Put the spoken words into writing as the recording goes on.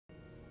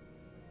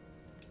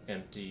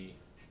empty.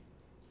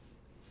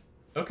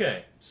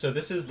 Okay, so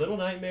this is Little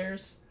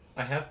Nightmares.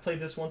 I have played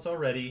this once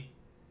already,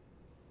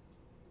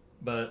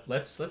 but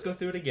let's go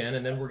through it again,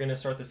 and then we're gonna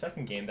start the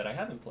second game that I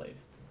haven't played.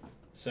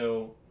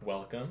 So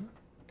welcome,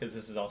 because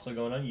this is also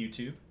going on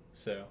YouTube.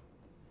 So.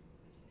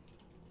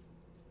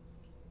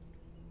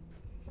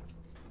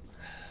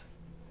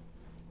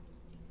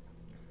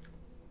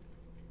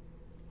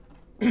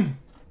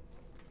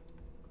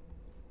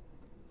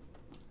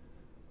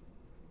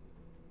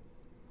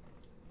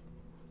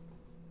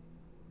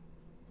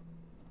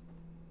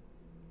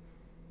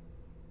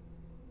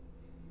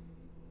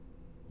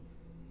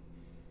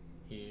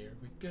 Here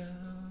we go.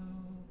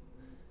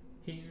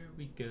 Here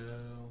we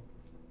go.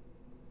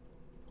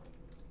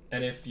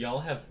 And if y'all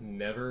have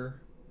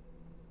never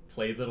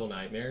played Little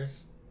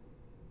Nightmares,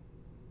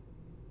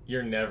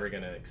 you're never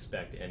going to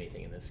expect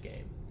anything in this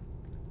game.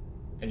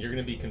 And you're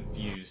going to be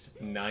confused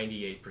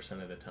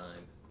 98% of the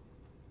time.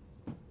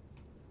 I'm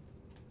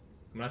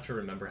not sure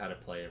remember how to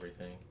play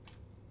everything.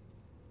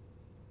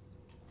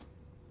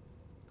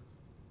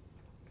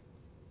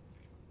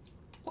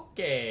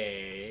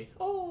 Okay.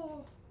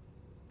 Oh.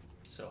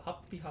 So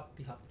hoppy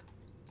hoppy hop.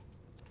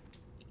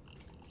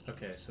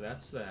 Okay, so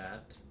that's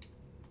that.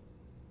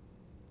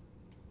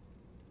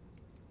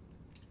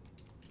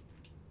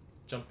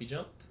 Jumpy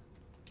jump.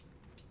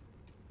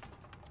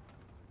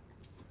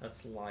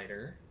 That's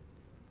lighter.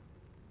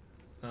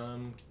 How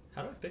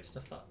do I pick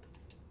stuff up?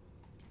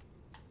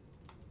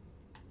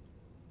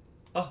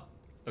 Oh,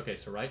 okay,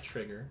 so right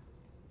trigger.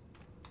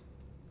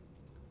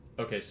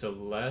 Okay, so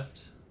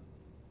left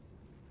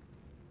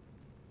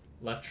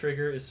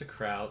trigger is to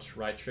crouch,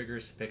 right trigger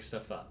is to pick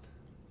stuff up.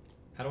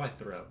 How do I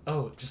throw?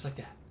 Oh, just like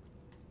that.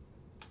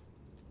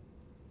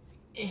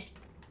 Eh.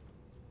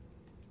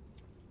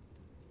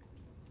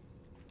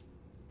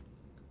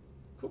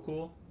 Cool,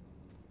 cool.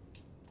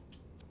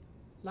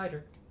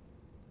 Lighter.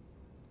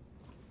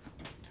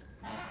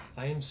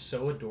 I am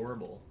so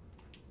adorable.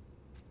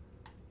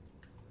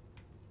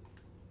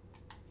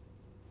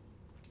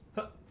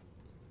 Huh.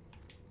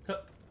 Huh.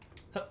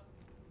 Huh.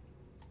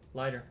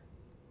 Lighter.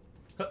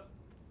 Huh.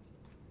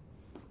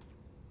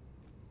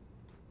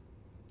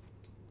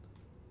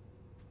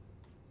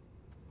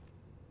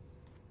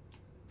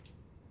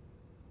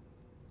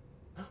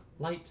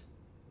 Light.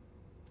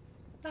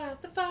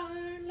 Light the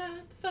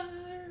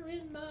fire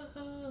in my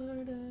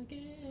heart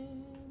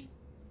again.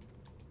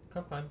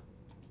 Come climb.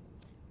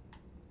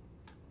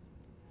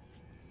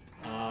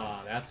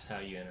 Ah, that's how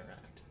you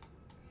interact.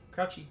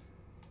 Crouchy.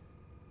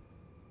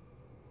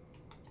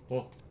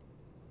 Whoa.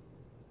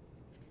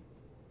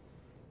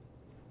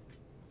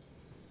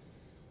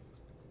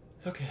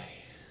 Okay.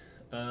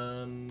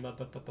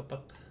 Up, up, up, up,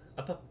 up.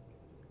 Up, up.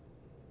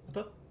 Up,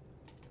 up.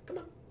 Come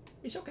on.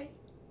 It's okay.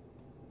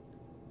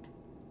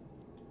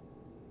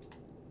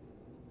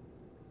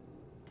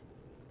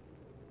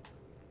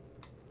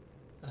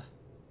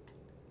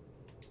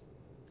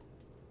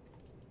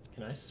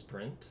 Can I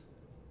sprint?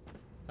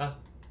 Ah.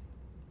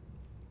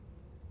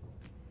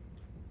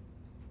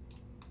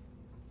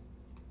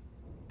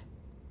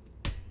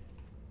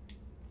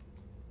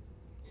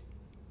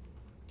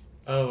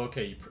 Oh,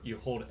 okay. You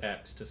hold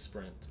X to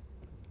sprint.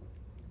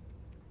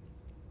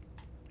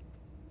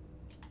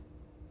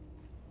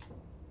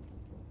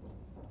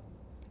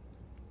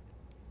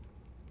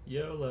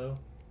 YOLO.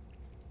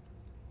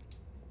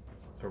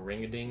 A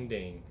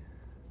ring-a-ding-ding.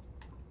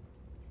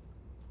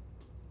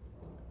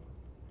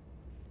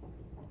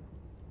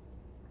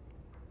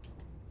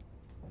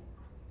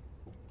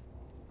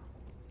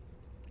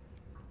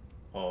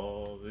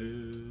 All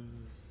is...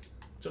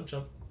 Jump,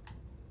 jump.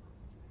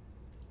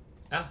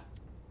 Ah.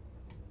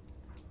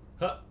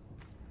 Huh.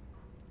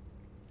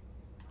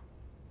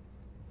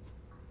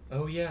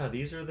 Oh yeah,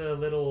 these are the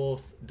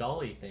little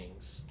dolly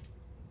things.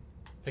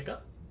 Pick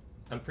up.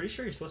 I'm pretty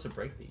sure you're supposed to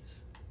break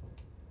these.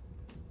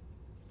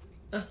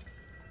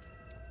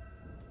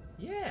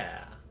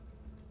 Yeah.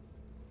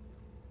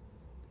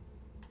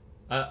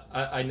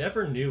 I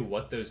never knew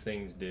what those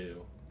things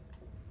do.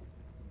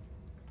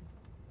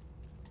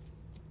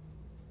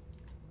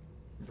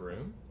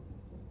 Broom?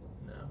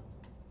 No.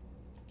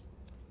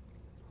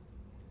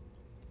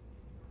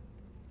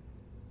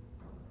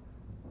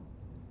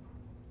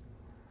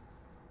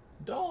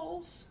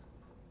 Dolls?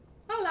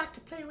 I like to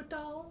play with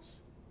dolls.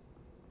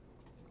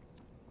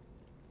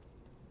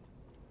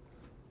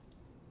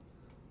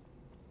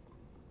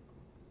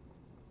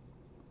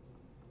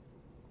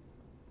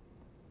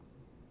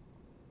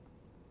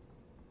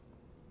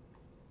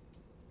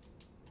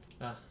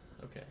 Ah,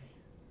 okay.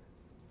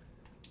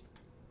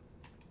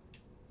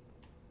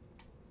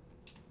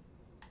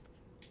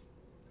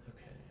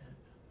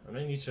 I'm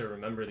gonna need to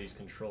remember these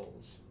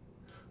controls.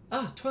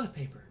 Ah, toilet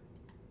paper.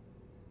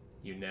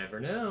 You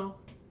never know.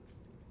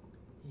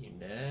 You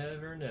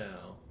never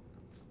know.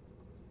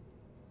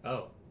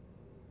 Oh.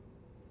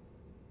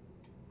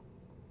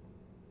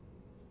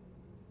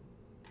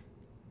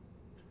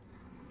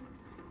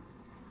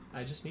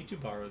 I just need to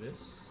borrow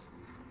this.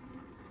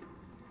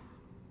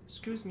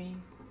 Excuse me.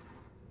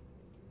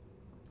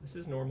 This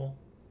is normal.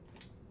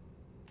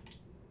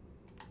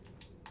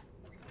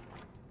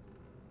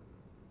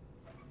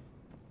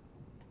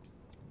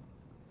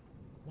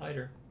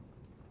 Lighter.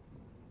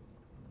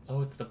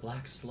 Oh, it's the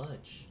black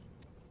sludge.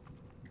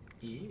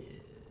 Yeah.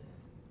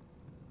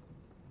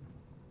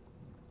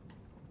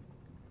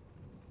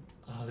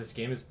 Oh, this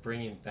game is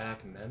bringing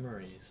back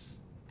memories.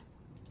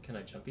 Can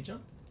I jumpy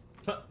jump?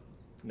 Huh.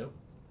 Nope.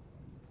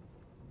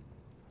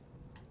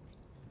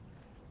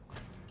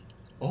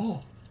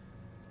 Oh!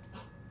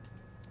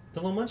 The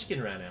little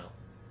munchkin ran out.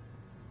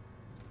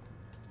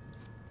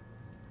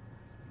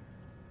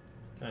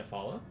 Can I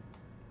follow?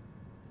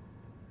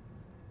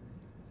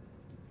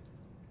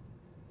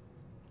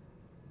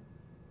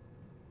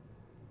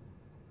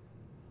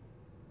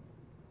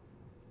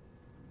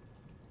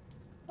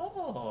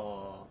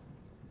 Oh!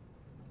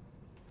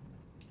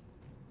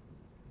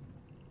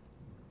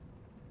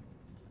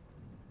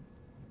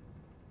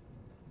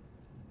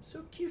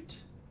 So cute.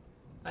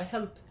 I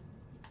help.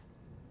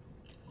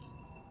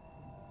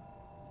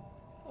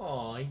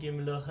 Oh, I give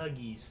him little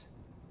huggies.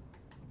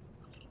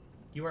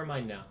 You are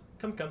mine now.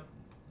 Come, come.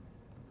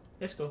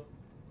 Let's go.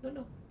 No,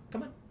 no.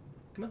 Come on.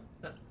 Come on.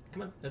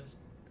 Come on. Let's.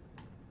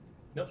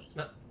 Nope.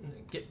 Not.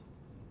 Get.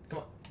 Come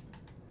on.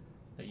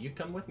 Now you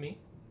come with me.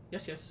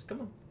 Yes, yes.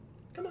 Come on.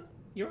 Come on.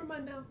 You are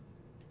mine now.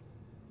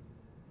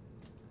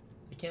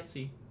 I can't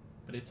see,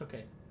 but it's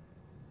okay.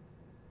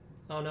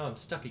 Oh no, I'm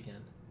stuck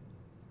again.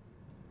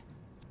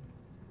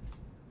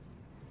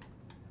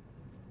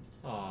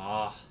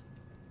 Aww.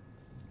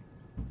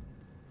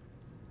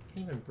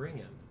 Can't even bring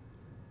him.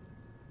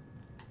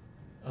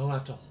 Oh, I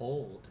have to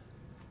hold.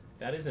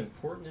 That is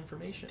important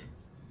information.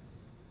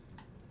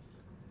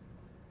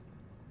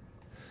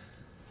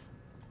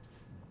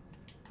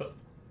 But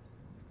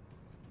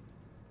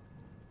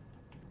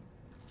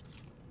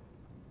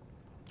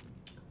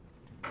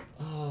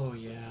oh,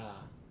 yeah.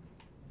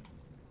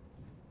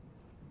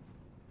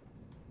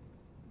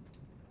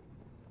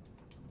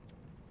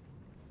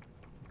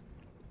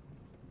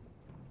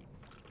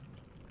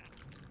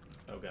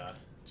 Oh god.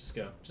 Just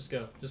go. Just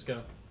go. Just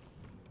go.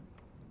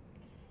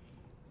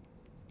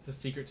 It's a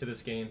secret to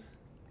this game.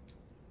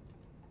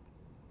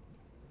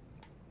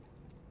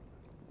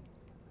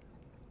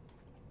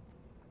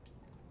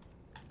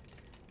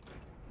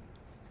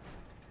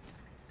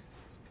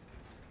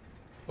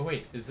 Oh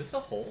wait, is this a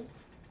hole?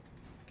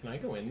 Can I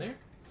go in there?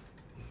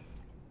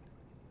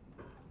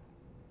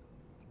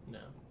 No.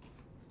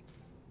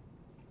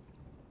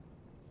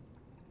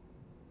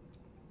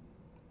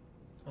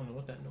 I don't know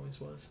what that noise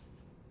was.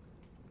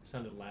 It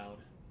sounded loud.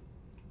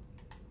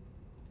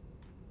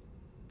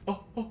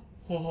 Oh, oh,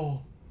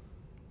 oh!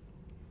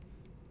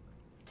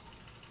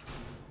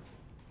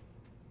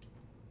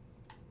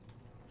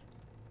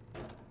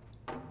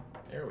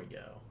 There we go.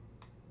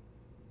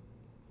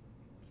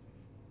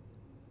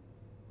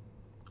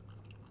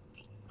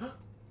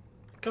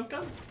 Come,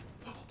 come!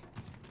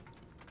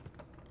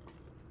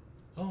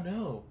 Oh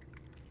no!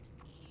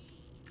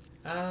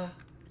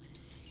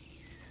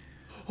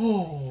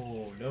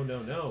 Oh, no,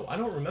 no, no. I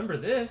don't remember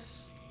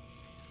this.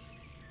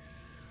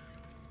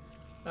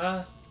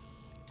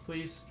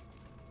 Please.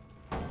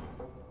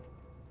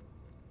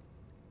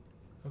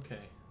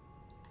 Okay.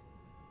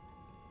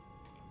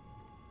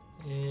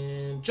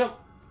 And jump!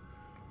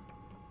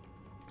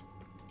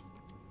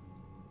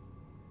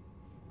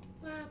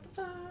 Light the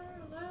fire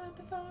in my heart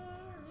again.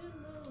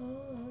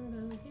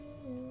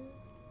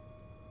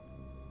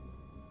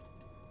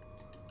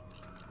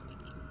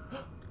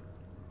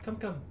 Come,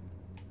 come.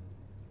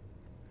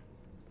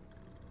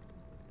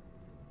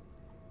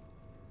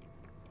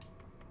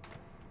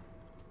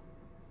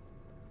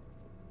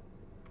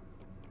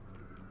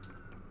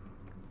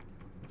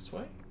 This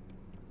way?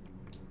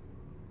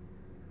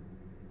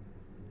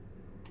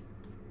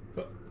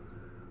 Huh.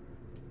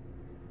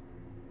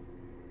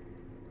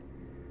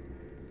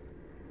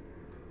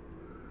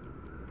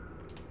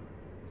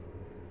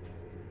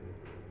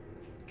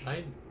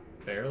 I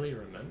barely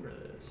remember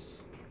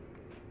this.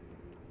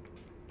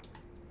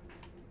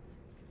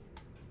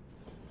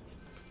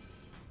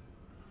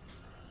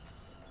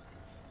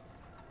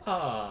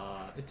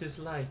 Ah, it is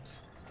light.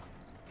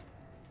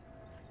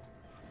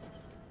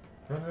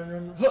 Run, run,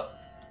 run. Huh!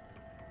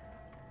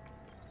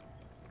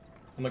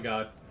 Oh my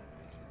god.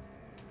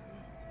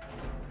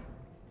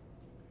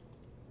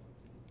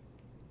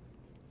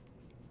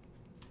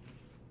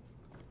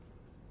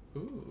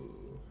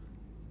 Ooh.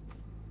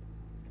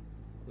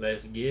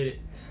 Let's get it.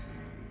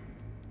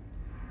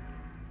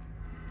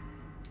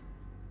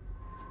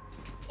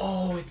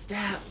 Oh, it's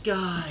that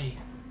guy.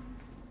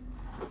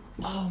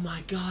 Oh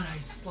my god, I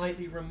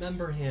slightly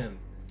remember him.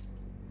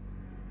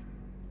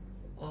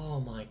 Oh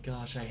my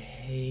gosh, I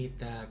hate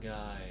that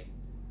guy.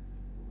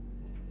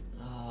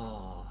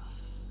 Oh.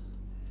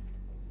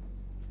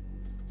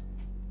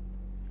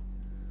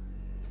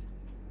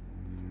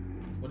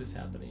 What is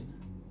happening?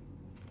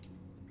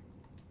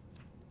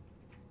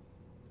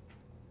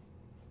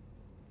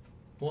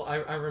 Well,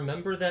 I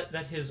remember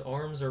that his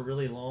arms are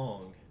really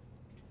long.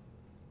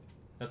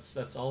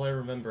 That's all I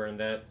remember, and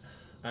that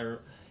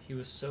he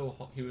was so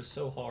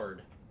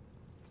hard,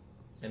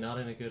 and not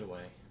in a good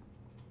way.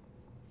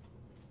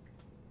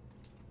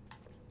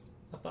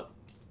 Up, up.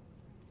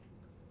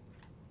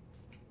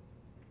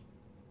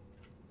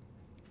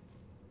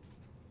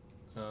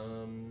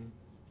 Um...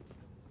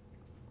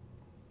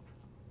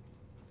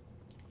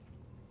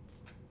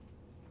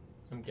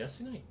 I'm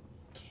guessing I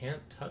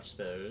can't touch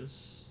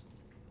those.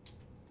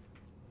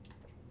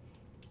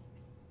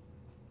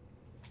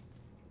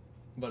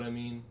 But I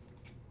mean...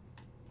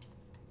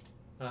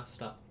 Ah,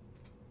 stop.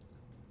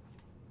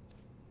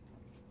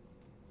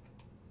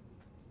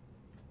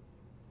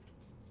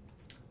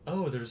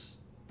 Oh, there's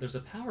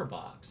a power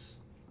box.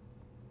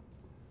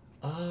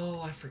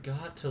 Oh, I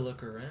forgot to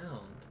look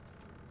around.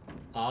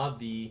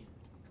 Obby.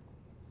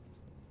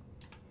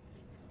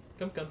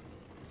 Come.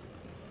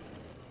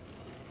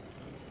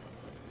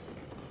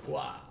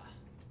 Wah.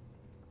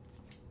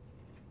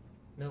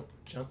 No,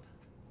 jump.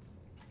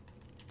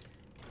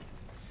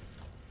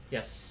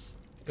 Yes.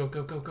 Go.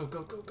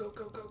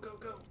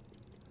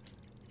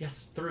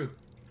 Yes, through.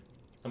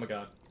 Oh my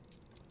god.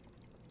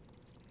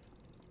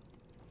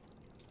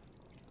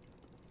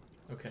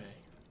 Okay.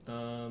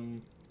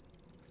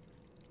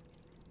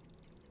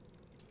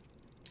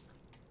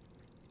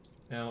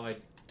 Now I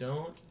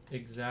don't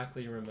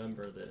exactly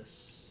remember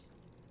this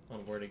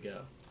on where to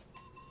go.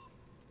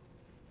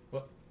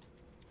 What?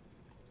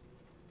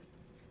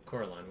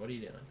 Coraline, what are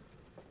you doing?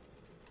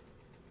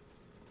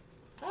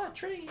 Ah,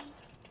 train!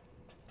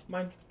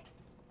 Mine.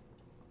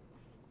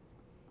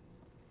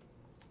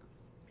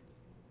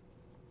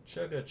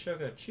 Chugga,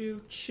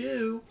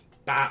 choo.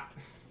 Bop!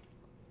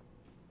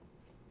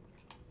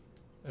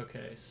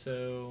 Okay,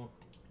 so...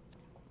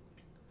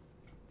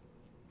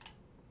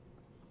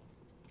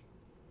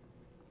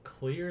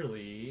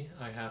 Clearly,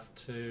 I have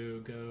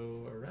to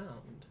go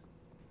around.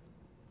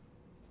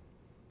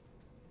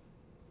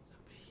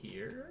 Up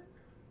here?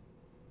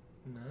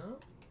 No?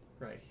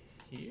 Right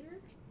here?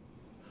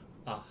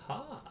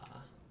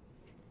 Aha!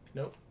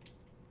 Nope.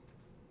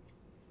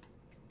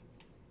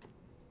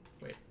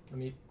 Wait, let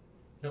me...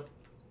 Nope.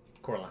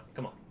 Coraline,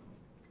 come on.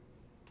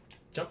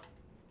 Jump.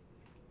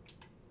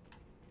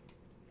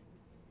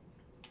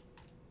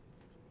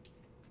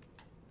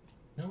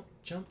 No,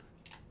 jump.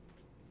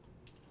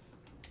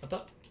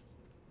 Up.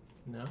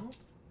 No?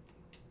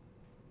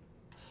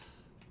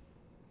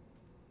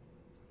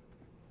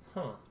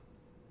 Huh.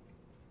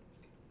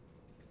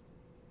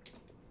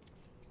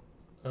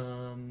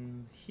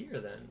 Here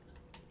then.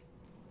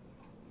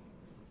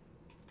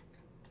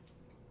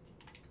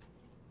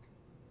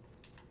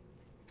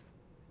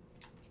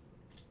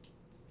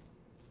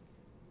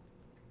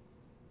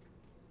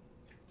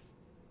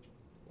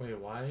 Wait,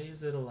 why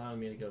is it allowing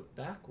me to go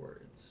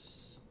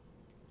backwards?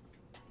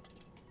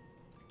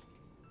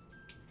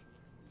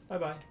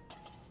 Bye-bye.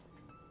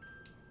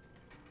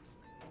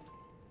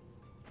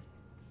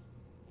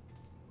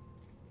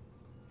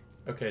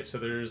 Okay, so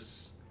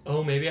there's...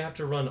 Oh, maybe I have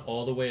to run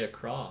all the way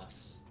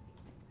across.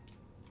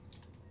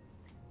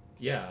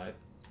 Yeah,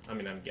 I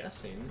mean, I'm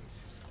guessing.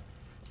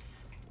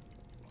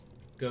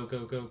 Go.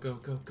 Come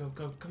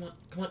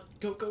on.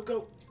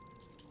 Go.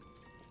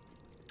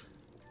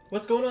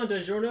 What's going on,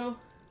 DiGiorno?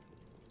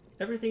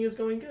 Everything is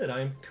going good.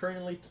 I'm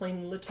currently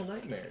playing Little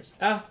Nightmares.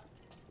 Ah!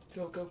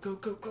 Go.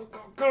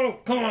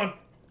 Come on,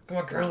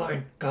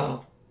 Caroline,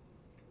 go.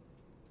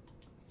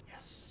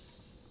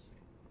 Yes.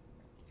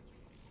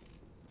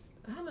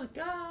 I'm a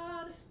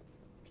god.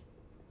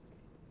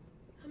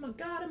 I'm a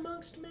god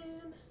amongst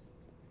men.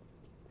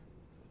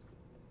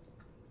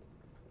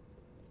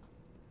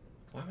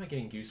 Why am I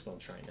getting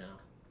goosebumps right now?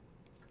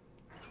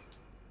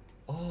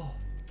 Oh,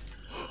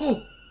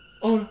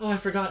 I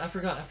forgot.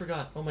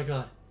 Oh my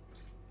god.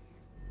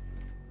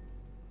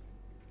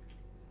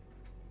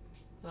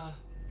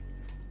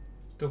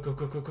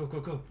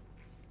 Go.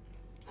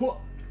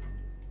 Whoa.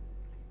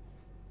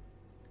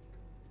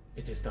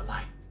 It is the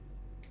light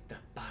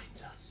that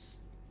binds us.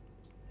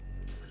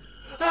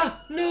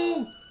 Ah!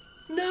 No!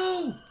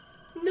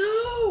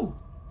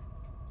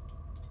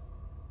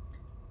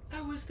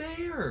 I was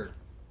there.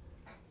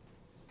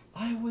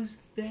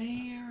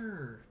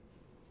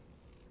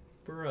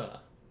 Bruh.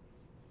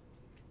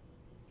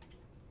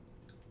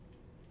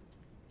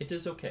 It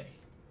is okay.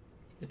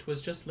 It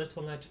was just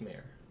Little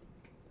Nightmare.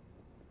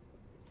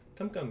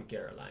 Come,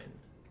 Caroline.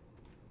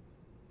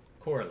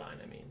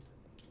 Coraline, I mean.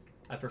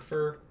 I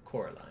prefer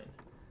Coraline.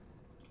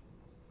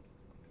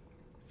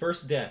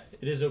 First death.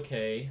 It is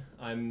okay.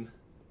 I'm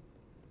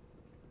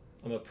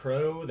a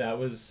pro. That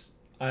was...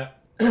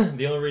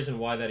 the only reason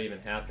why that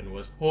even happened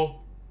was...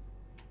 Oh!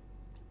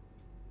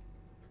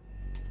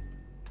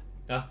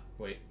 Ah,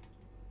 wait.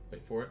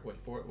 Wait for it.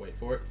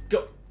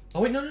 Go!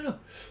 Oh, wait, no.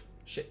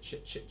 Shit.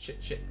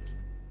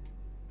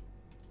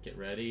 Get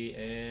ready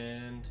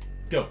and...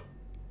 Go!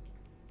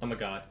 Oh my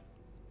god.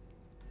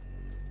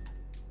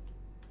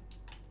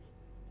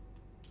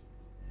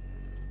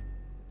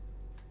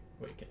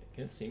 Wait, can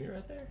it see me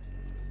right there?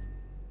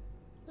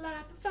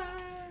 Light the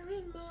fire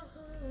in my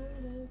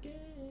heart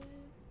again.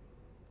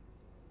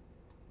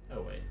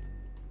 Oh wait.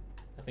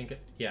 I think,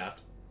 yeah.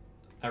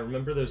 I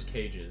remember those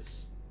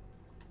cages.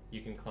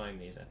 You can climb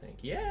these, I think.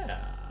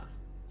 Yeah!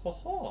 Ho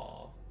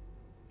ho!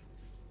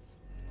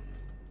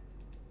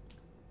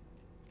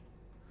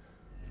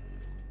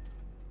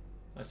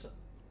 I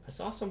I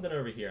saw something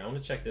over here. I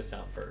want to check this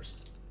out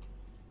first.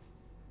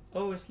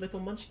 Oh, it's little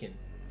Munchkin.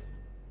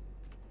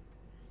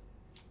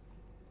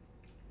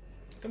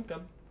 Come,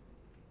 come.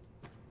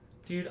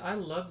 Dude, I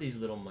love these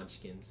little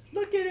Munchkins.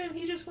 Look at him.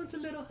 He just wants a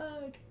little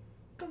hug.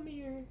 Come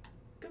here.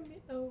 Come here.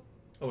 Oh.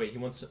 Oh, wait. He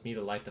wants me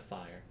to light the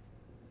fire.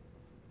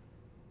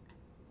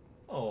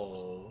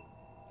 Oh.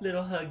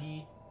 Little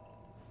huggy.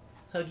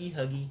 Huggy,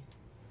 huggy.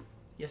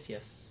 Yes,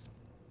 yes.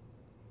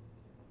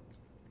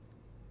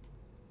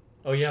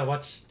 Oh, yeah.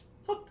 Watch.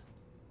 Hop.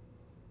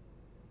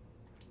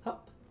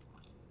 Hop.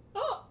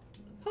 Oh.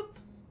 Hop.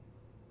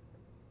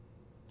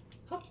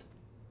 Hop.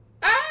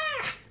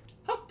 Ah!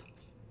 Hop.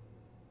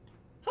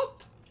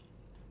 Hop.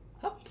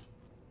 Hop.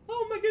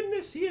 Oh, my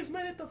goodness. He is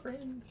my little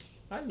friend.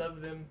 I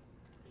love them.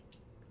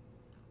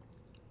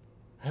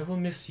 I will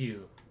miss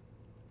you,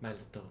 my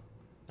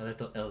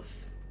little elf.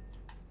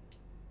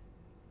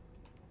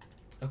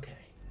 Okay.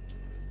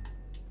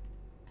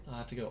 I'll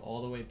have to go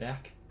all the way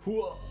back.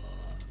 Whoa.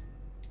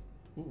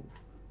 Ooh.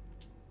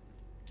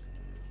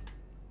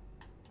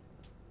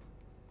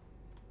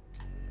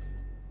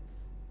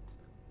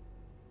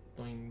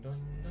 Doing,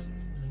 doing, doing,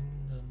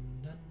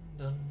 doing, dun,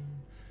 dun,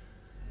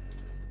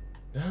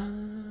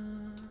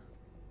 dun.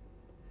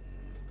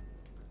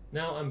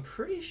 Now, I'm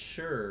pretty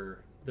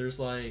sure there's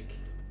like...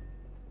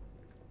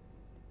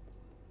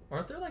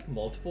 Aren't there like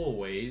multiple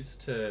ways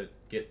to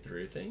get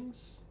through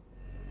things?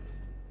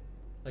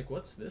 Like,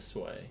 what's this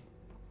way?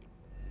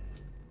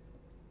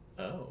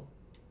 Oh.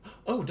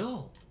 Oh,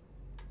 doll!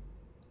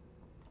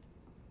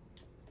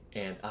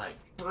 And I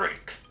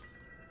break!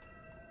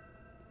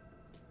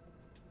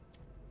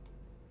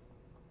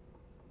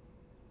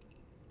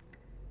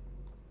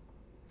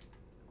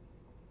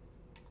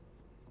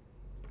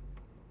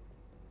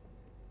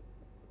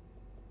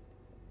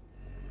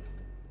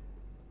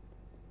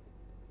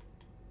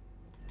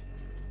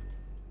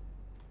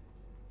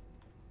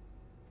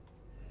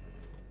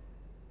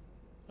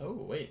 Oh,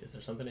 wait, is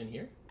there something in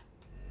here?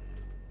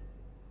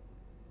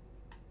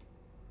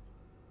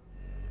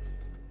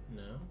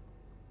 No.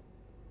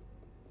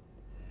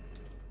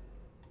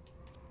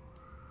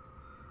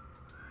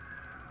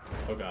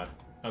 Oh god,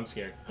 I'm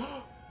scared.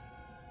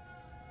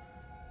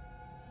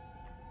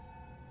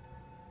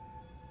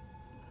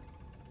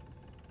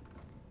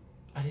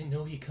 I didn't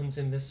know he comes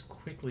in this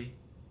quickly.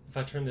 If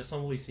I turn this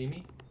on, will he see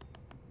me?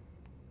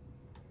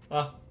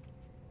 Ah.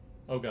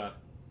 Oh god.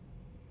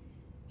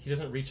 He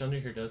doesn't reach under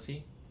here, does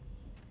he?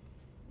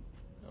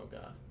 Oh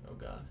god, oh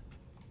god.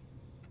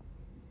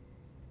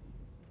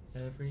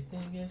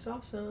 Everything is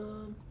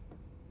awesome.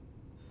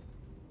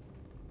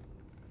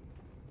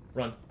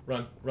 Run,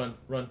 run, run,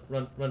 run,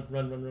 run, run,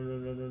 run, run, run, run,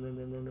 run, run,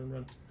 run, run, run,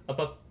 run. Up,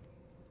 up.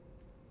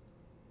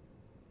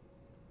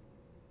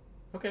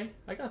 Okay,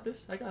 I got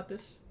this, I got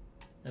this.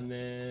 And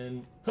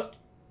then... Huh.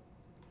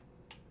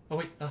 Oh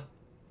wait, Huh.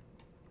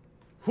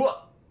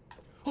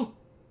 Oh!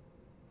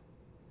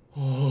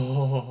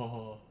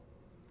 Oh!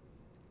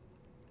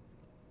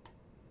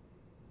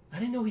 I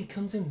didn't know he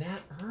comes in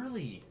that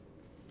early.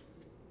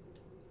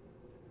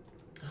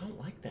 I don't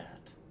like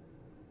that.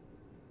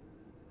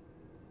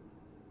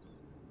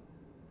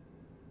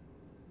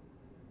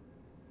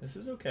 This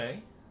is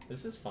okay.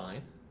 This is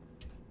fine.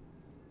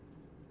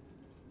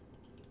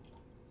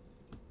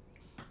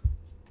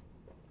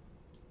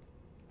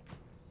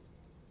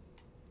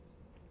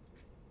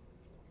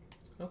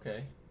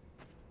 Okay.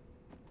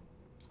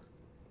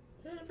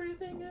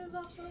 Everything is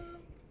awesome.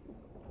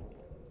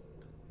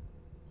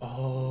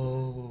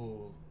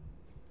 Oh.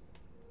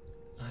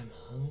 I'm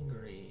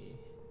hungry.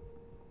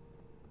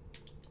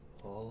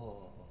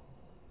 Oh.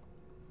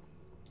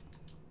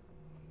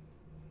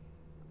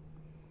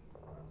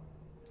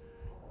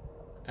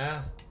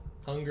 Ah,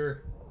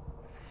 hunger.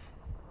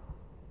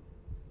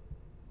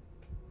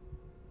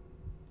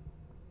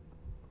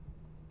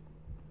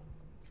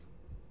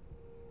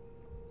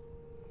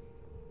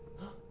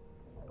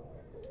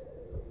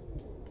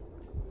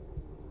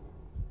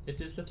 It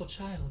is little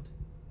child.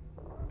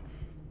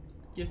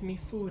 Give me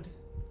food.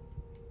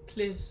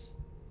 Please.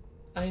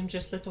 I am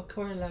just little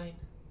Coraline.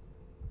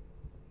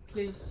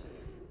 Please.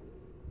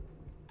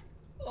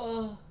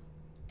 Oh,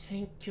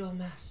 thank you,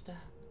 master.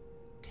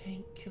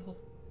 Thank you.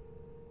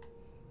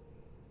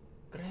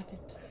 Grab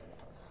it.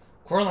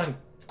 Coraline,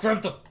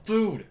 grab the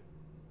food!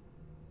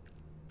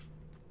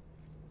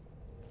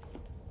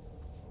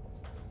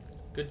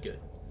 Good, good.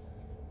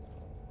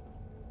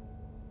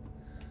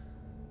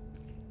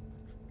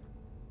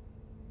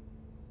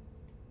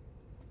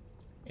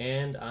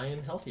 And I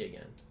am healthy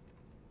again.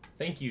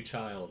 Thank you,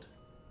 child.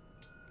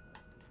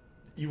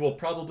 You will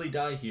probably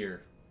die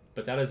here,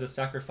 but that is a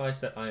sacrifice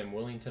that I am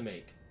willing to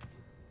make.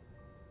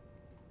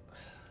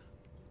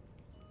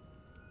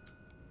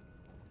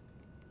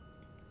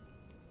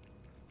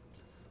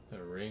 A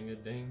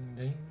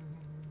ring-a-ding-ding,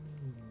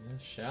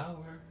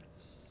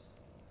 showers.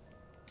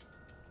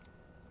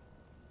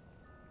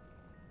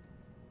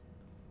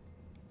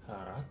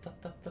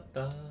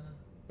 Ha-ra-ta-ta-ta-ta.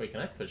 Wait,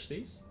 can I push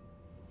these?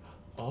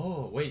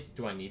 Oh, wait,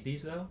 do I need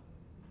these though?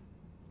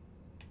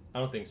 I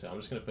don't think so. I'm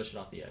just gonna push it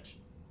off the edge.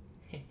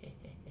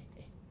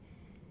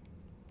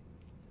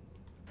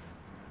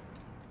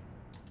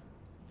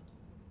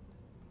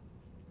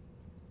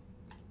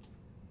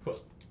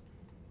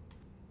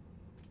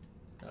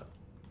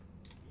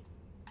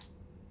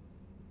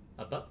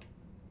 Up, up.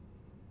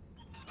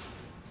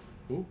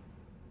 Ooh.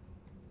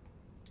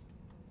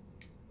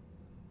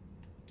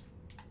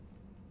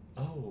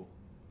 Oh.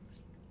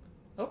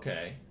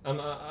 Okay.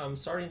 I'm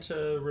starting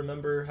to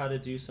remember how to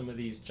do some of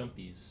these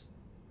jumpies.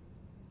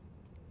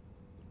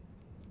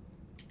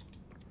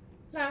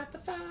 Light the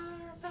fire,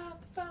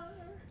 light the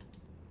fire.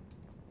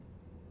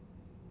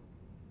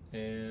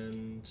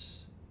 And...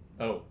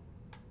 Oh.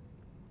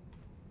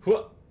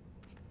 Whoa!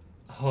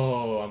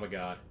 Oh my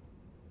god.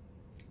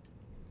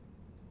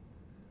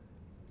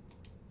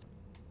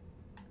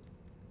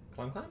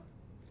 Climb, climb?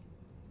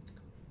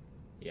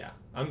 Yeah,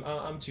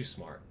 I'm too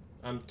smart.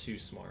 I'm too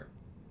smart.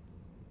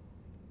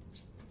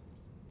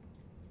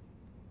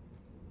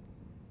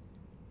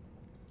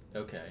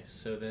 Okay,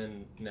 so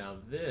then now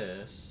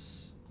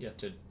this, you have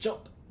to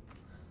jump.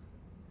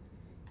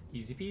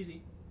 Easy peasy.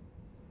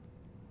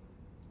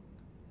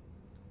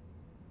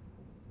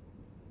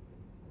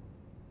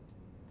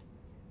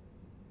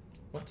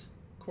 What?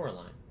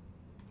 Coraline.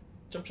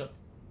 Jump, jump.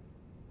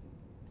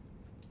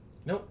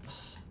 Nope.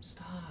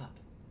 Stop.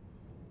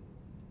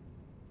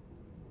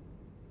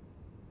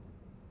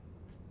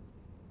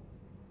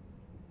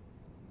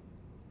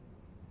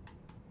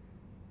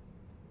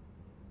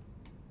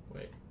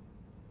 Wait.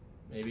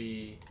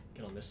 Maybe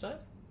get on this side?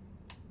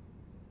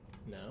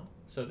 No.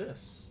 So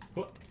this.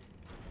 Whoop.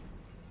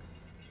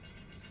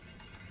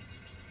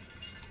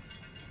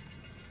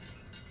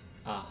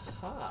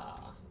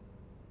 Aha.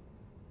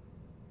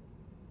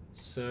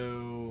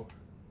 So...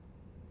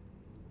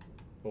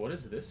 Well, what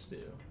does this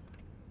do?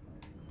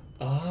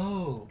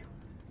 Oh!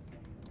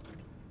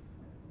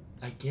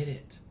 I get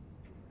it.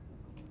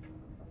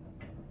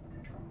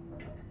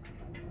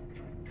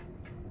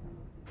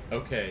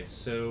 Okay,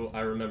 so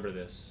I remember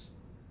this.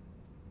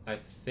 I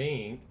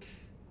think...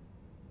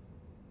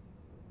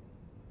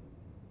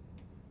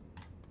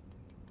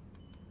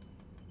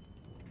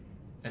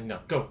 And no,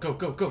 go, go,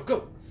 go, go,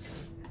 go!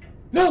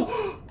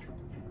 No!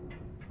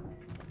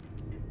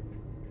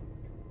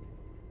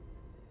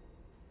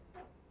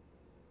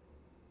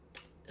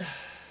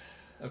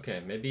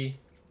 Okay, maybe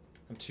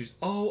I'm too...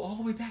 Oh, all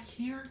the way back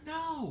here?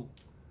 No!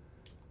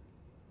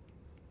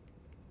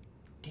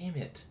 Damn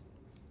it.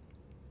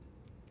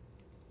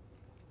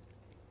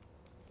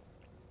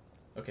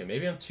 Okay,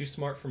 maybe I'm too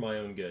smart for my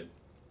own good.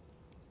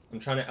 I'm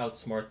trying to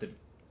outsmart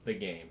the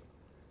game.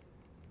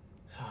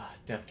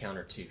 Death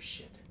counter 2,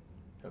 shit.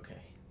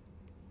 Okay.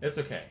 It's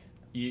okay.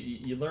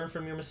 You learn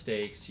from your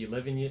mistakes, you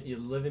live and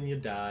you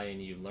die,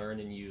 and you learn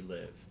and you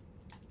live.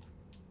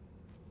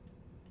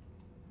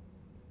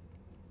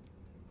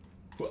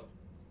 Whoa.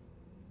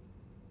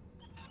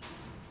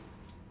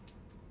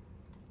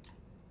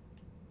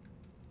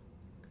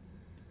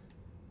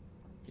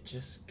 You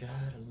just gotta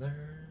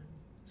learn.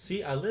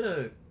 See, I lit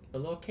a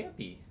little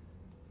campy.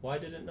 Why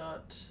did it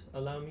not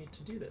allow me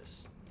to do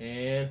this?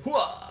 And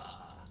whoa!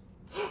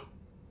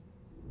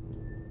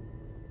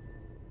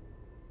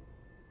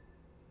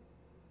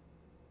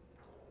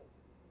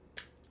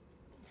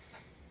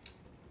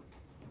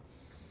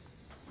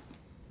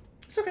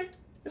 It's okay.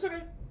 It's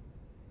okay.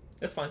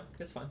 It's fine.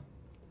 It's fine.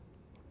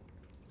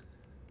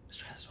 Let's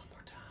try this one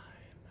more time.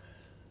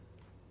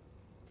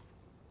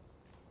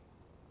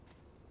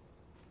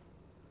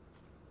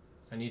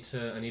 I need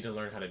to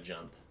learn how to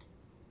jump.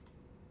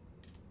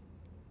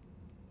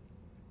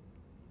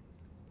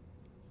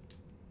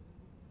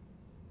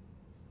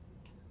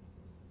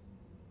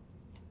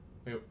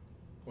 Wait,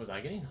 was I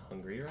getting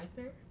hungry right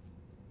there?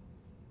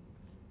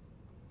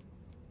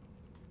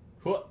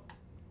 Whoa.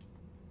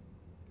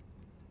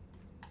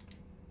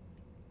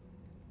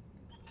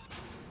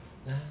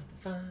 Light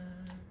the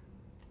fire.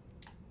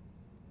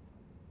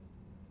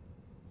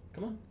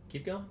 Come on,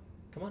 keep going.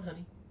 Come on,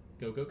 honey.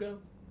 Go, go, go.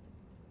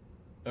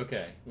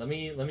 Okay, let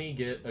me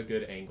get a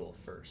good angle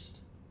first.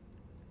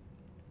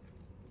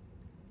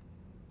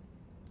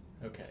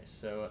 Okay,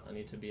 so I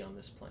need to be on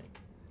this plank.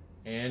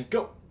 And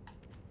go!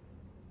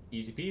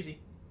 Easy peasy.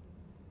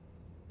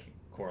 Okay,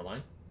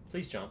 Coraline,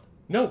 please jump.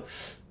 No!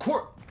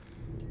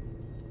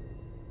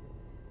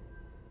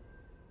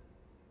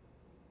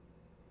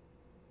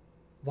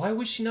 Why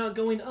was she not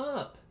going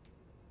up?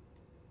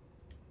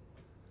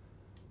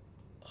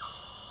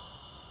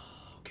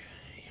 Oh, okay,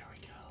 here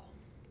we go.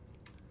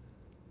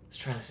 Let's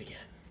try this again.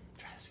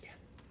 Try this again.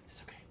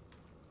 It's okay.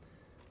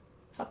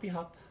 Hoppy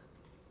hop.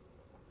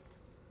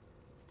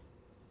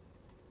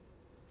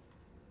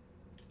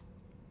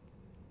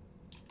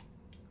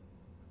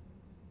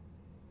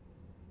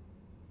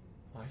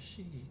 Why is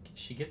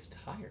she gets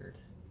tired?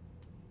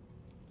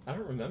 I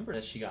don't remember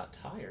that she got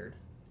tired.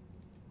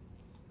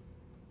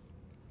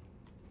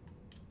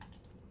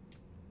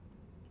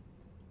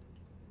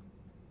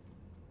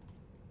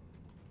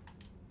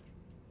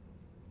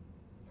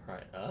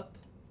 Alright, up.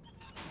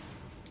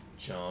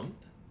 Jump.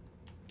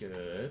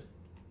 Good.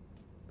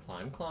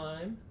 Climb,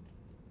 climb.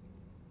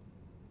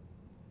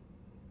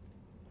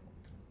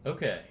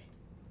 Okay.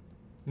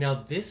 Now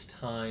this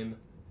time,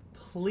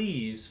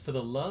 please, for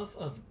the love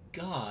of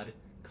God,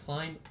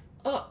 climb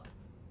up.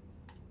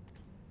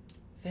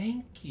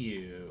 Thank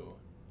you.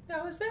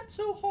 Now, is that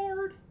so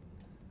hard?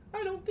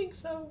 I don't think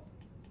so.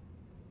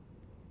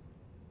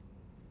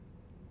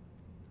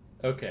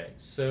 Okay,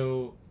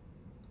 so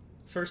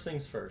first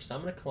things first.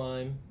 I'm gonna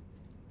climb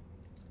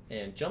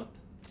and jump.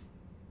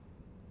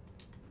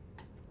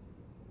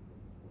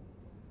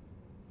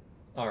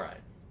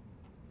 Alright.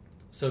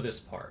 So this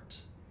part.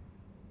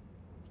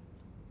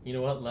 You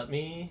know what? Let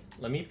me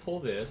pull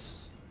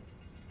this.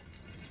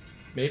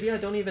 Maybe I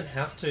don't even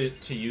have to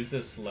use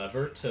this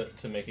lever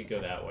to make it go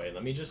that way.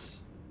 Let me just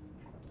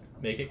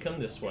make it come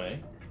this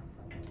way.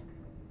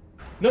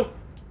 No!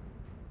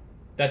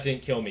 That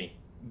didn't kill me.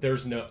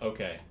 There's no...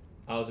 Okay.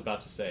 I was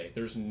about to say,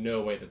 there's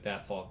no way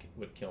that fall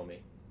would kill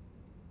me.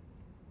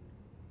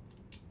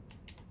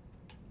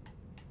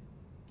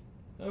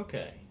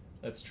 Okay.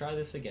 Let's try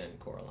this again,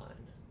 Coraline.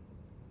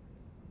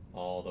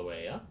 All the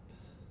way up.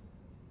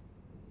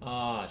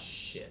 Ah,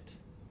 shit.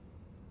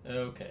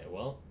 Okay,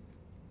 well...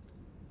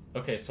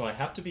 Okay, so I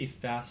have to be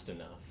fast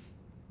enough.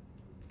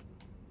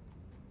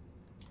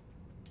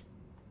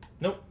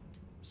 Nope.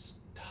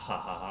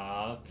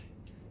 Stop.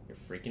 You're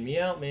freaking me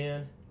out,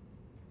 man.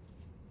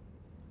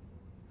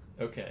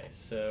 Okay,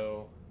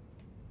 so...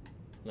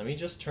 Let me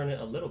just turn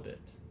it a little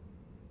bit.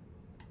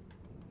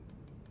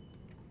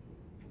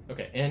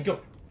 Okay, and go!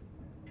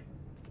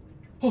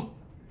 Oh!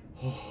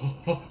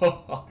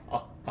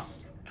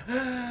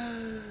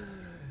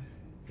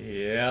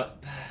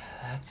 Yep.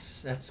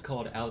 That's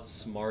called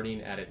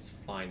outsmarting at its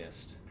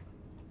finest.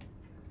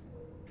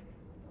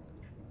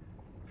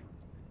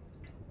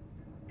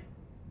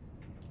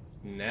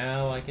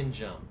 Now I can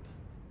jump.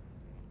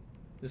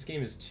 This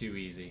game is too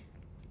easy.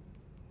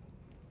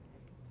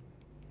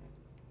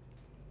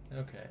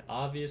 Okay,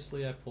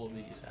 obviously I pull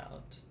these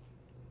out.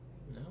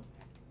 No?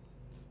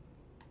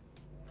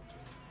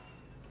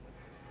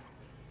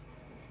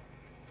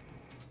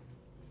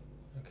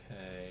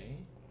 Okay.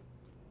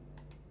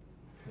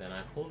 Then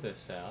I pull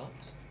this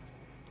out.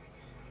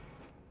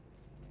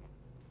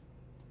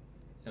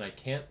 And I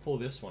can't pull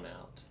this one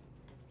out.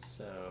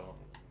 So...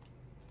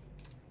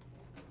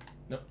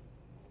 Nope.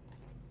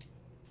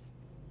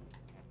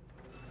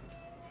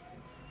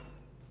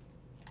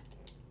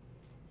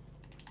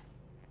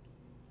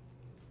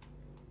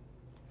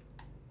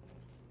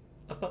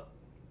 Up, up.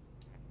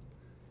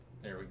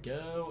 There we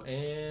go,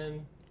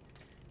 and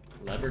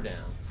lever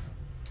down.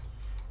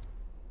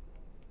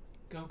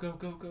 Go, go,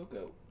 go, go,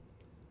 go.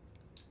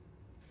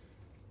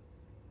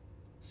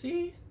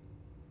 See?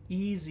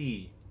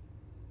 Easy.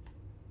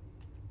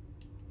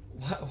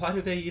 Why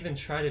do they even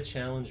try to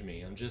challenge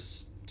me? I'm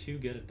just too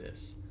good at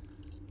this.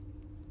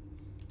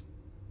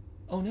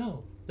 Oh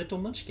no, little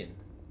munchkin.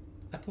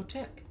 I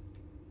protect.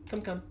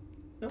 Come, come.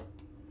 No,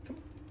 come,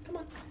 come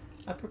on.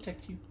 I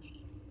protect you.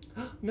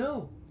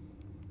 No!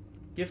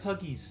 Give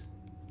Huggies.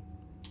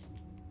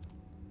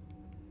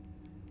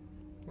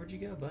 Where'd you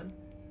go, bud?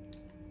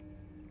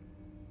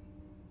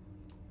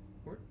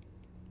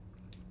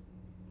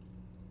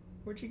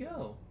 Where'd you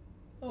go?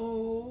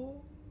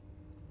 Oh,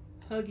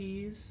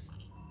 Huggies.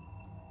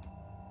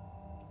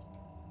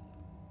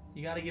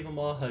 You gotta give them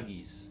all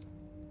Huggies.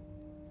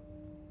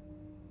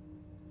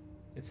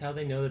 It's how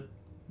they know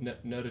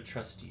to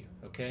trust you,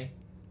 okay?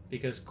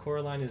 Because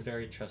Coraline is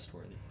very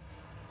trustworthy.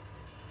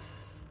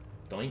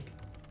 Doink.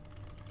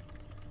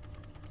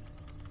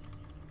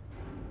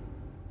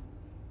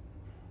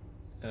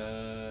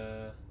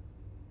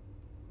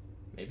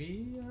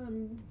 Maybe,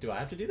 do I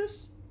have to do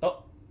this?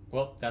 Oh,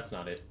 well, that's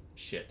not it.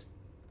 Shit.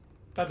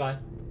 Bye-bye.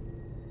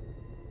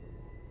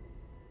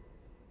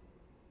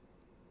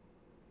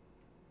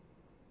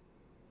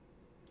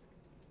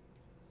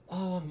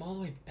 Oh, I'm all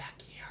the way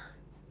back here.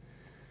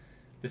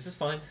 This is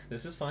fine.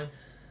 This is fine.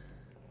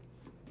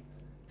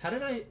 How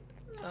did I...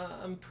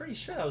 I'm pretty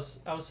sure I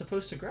was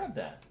supposed to grab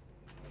that.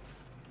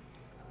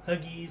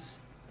 Huggies.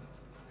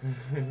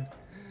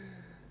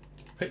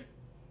 Hey.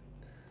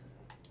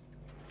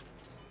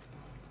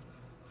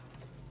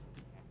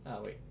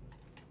 Oh, wait.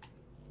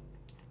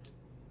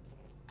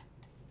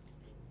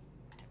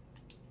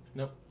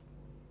 Nope.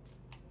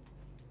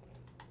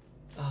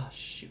 Ah,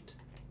 shoot.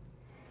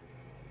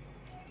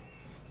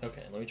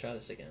 Okay, let me try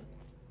this again.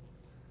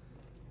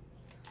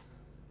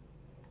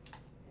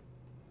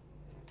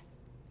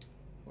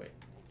 Wait.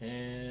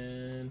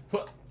 And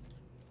what?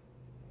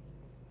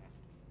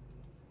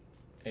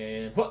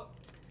 And what?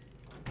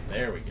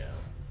 There we go.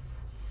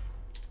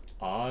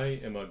 I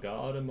am a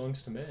god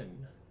amongst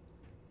men.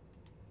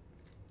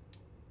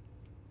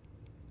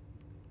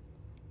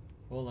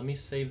 Well, let me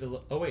save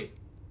the... Oh, wait.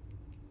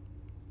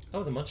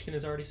 Oh, the munchkin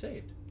is already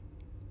saved.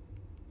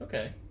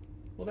 Okay.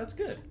 Well, that's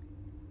good.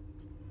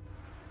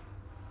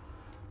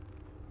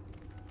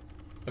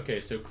 Okay,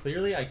 so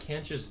clearly I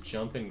can't just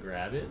jump and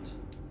grab it.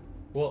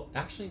 Well,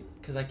 actually,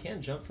 because I can't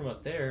jump from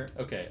up there.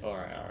 Okay,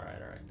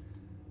 alright.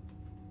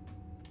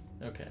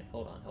 Okay,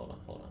 hold on.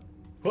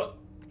 What?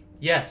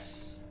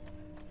 Yes!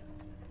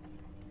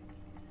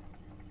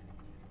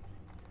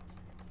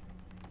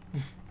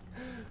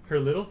 Her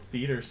little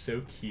feet are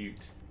so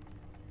cute.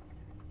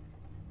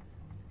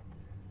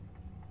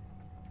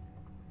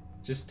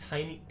 Just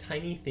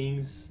tiny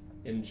things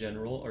in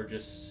general are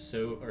just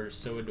so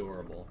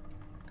adorable.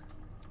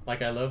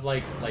 Like I love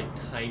like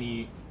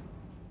tiny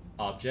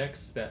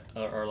objects that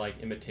are like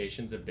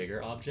imitations of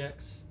bigger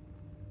objects.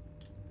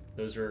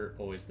 Those are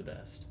always the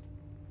best.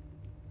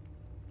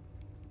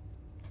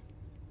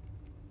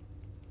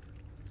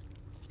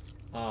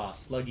 Ah,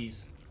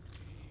 sluggies.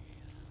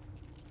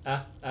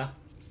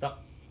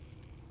 Stop.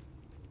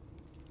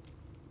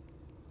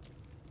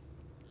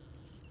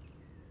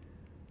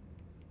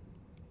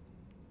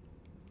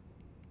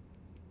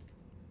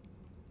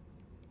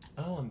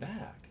 Oh, I'm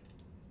back.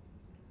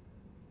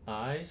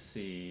 I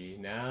see.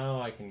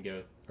 Now I can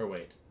go... Or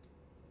wait.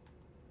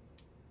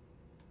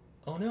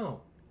 Oh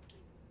no.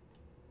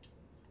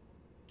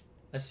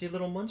 I see a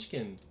little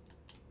munchkin.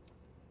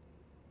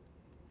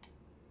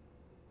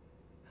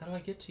 How do I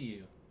get to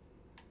you?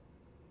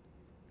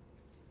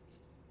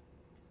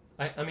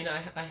 I mean,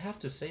 I have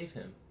to save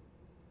him.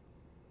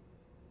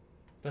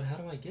 But how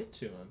do I get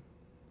to him?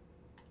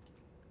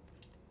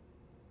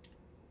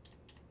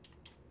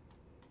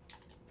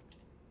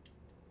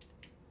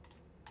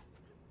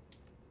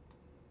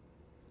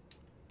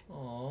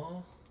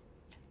 Aww.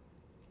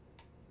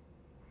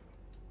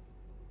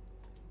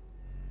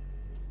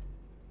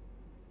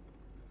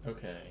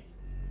 Okay.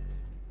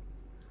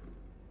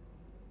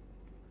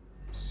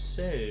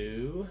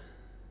 So...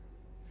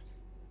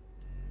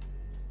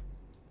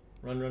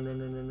 Run.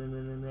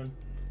 Run.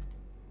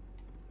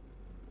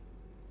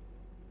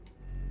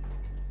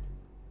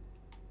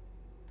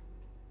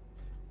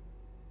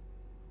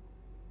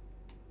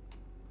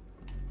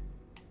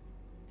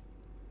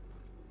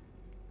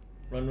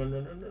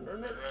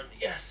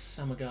 Yes,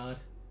 I'm a god.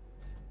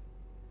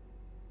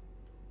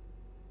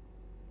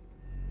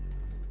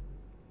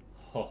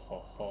 Ho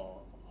ho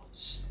ho.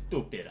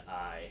 Stupid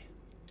eye.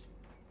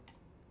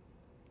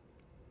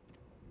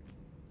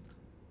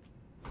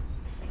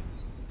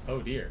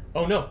 Oh dear.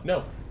 Oh no.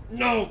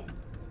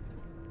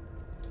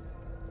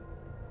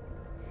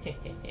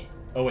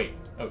 Oh wait.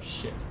 Oh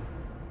shit.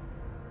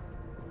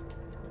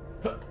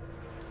 Huh.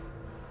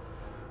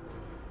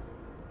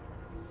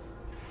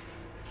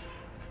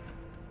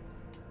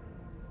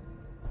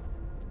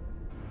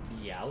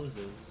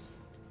 Yowzes.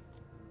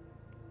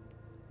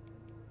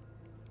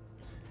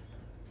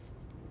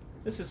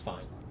 This is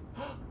fine.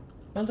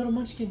 My little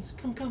munchkins,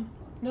 come.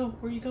 No,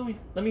 where are you going?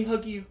 Let me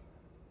hug you.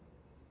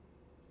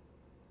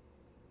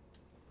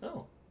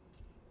 Oh.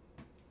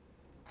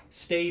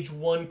 Stage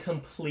 1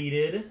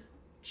 completed.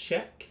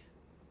 Check.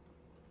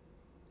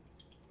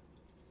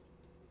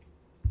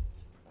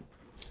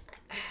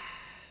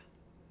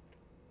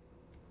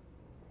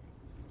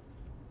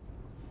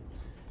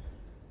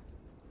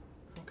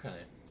 Okay.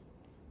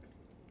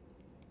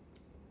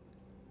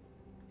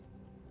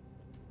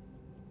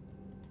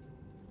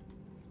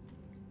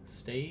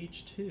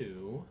 Stage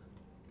 2.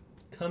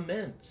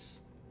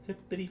 Commence.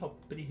 Hippity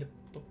hoppity hip.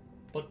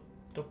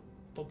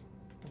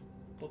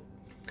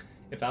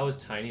 If I was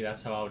tiny,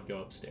 that's how I would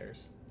go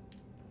upstairs.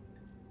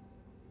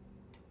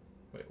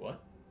 Wait,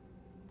 what?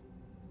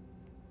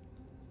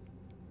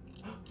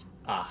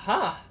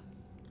 Aha!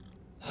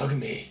 Hug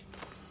me.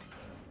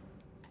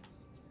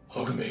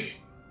 Hug me.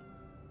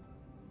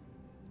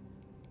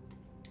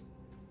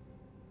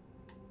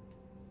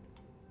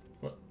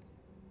 What?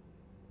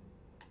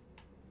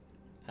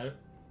 How do...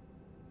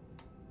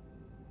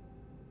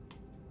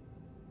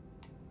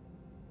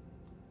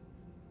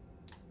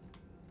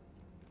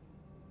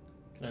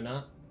 Can I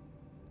not?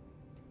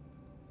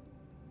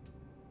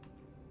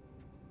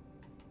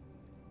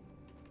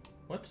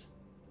 What?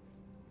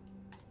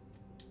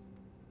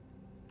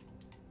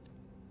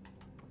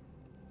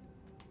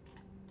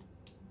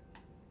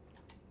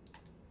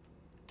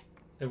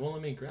 It won't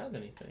let me grab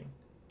anything.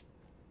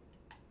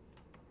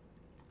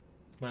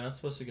 Am I not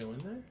supposed to go in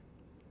there?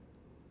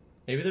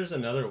 Maybe there's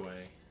another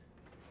way.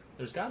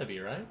 There's gotta be,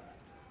 right?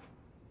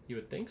 You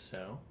would think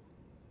so.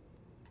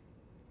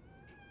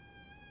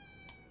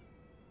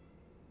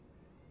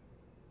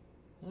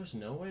 Well, there's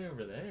no way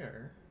over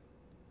there.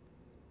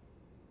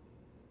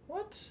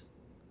 What?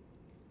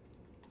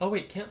 Oh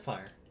wait,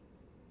 campfire.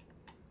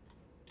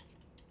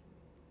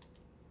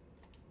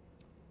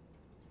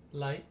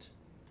 Light.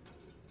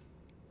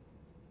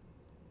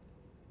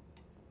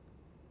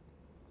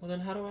 Well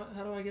then how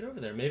do I get over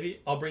there? Maybe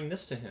I'll bring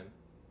this to him.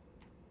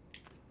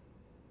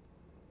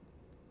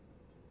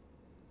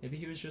 Maybe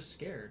he was just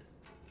scared.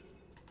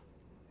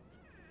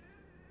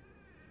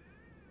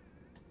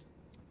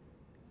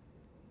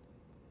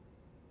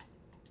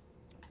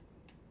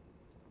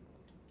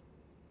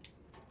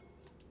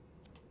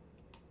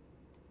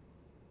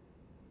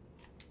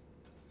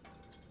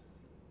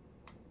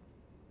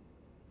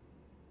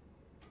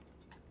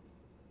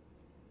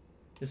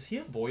 Is he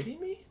avoiding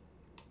me?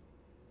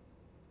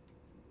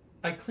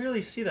 I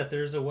clearly see that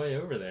there's a way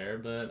over there,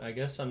 but I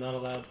guess I'm not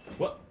allowed...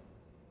 What?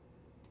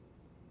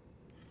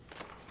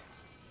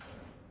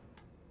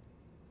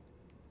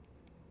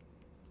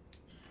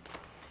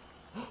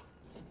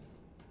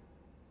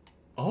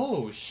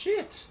 Oh,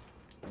 shit!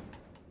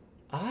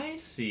 I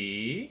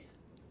see.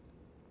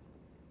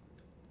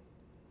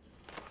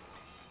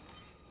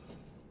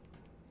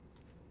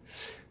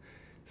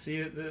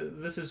 See,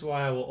 this is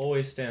why I will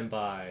always stand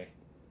by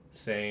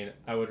saying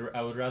I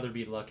would rather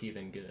be lucky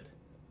than good.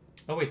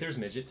 Oh wait, there's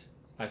Midget.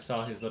 I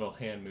saw his little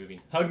hand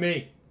moving. Hug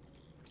me!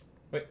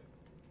 Wait.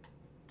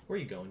 Where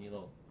are you going, you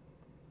little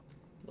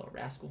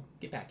rascal?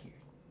 Get back here.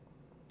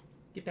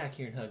 Get back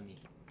here and hug me.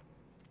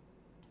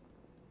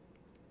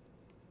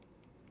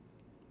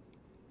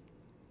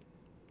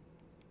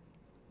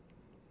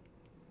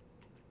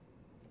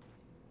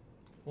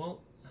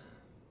 Well,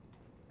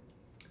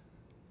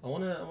 I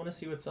wanna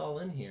see what's all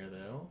in here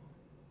though.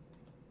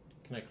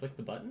 Can I click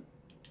the button?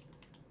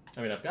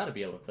 I mean, I've got to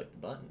be able to click the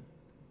button.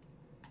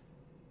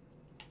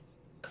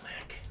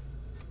 Click.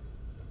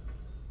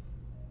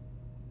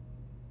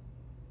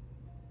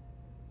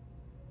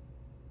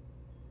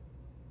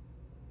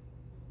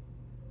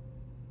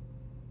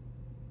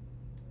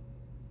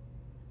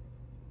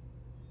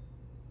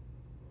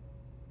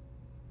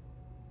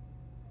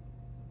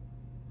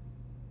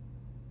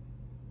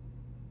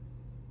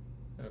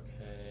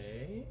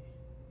 Okay.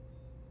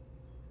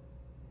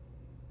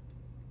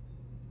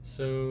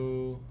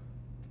 So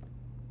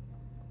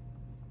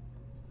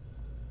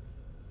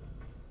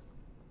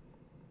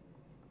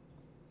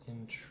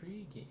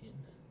intriguing.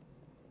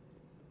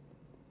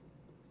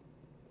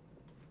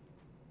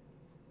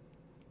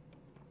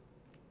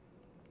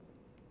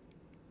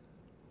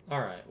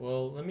 Alright,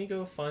 well, let me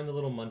go find the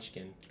little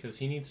munchkin, because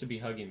he needs to be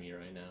hugging me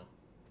right now.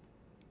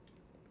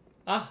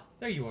 Ah,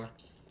 there you are.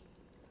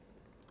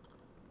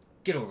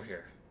 Get over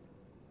here.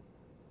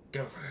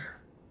 Get over here.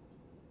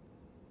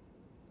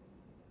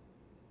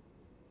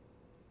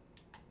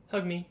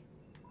 Hug me.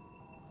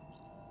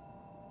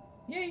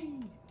 Yay!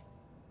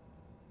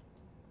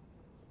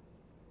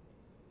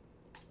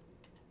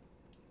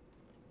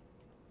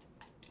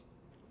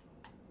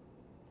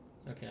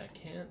 Okay, I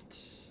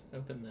can't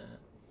open that.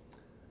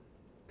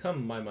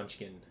 Come, my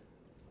munchkin.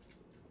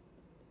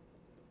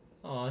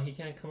 Aw, he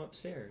can't come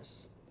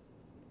upstairs.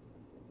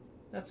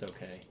 That's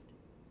okay.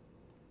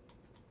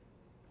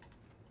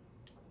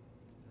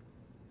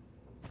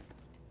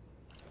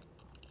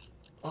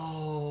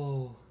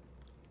 Oh,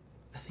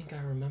 I think I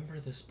remember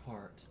this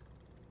part.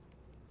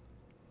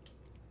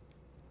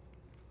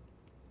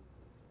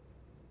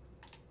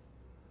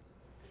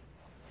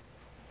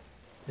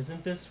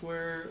 Isn't this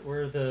where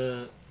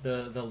the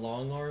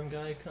long arm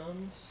guy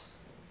comes?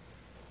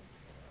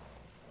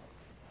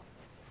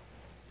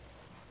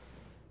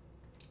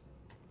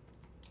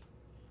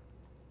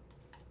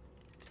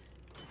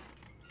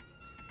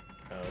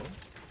 Oh.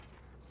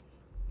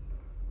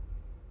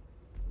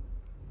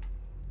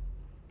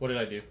 What did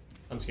I do?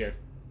 I'm scared.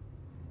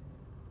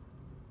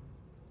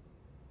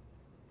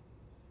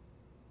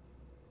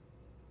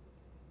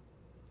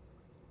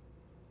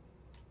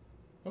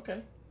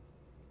 Okay.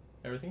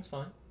 Everything's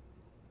fine.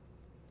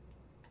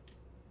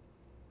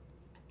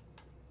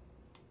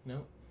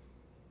 Nope.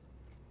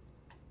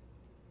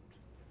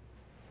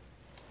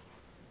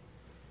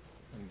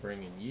 I'm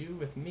bringing you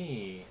with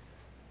me.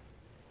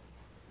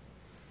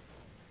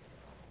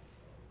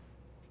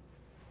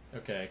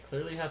 Okay, I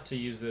clearly have to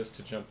use this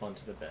to jump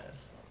onto the bed.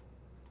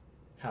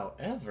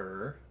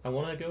 However, I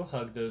want to go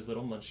hug those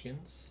little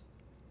munchkins.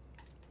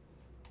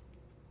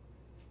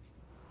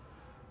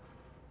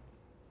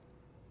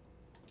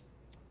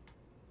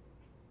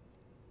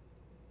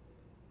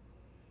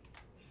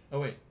 Oh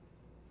wait,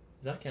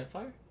 is that a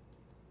campfire?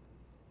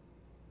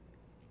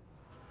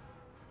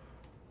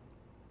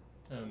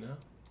 Oh no.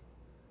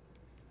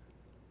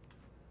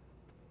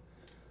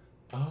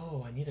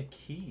 Oh, I need a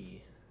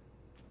key.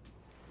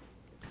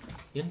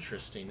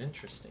 Interesting,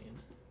 interesting.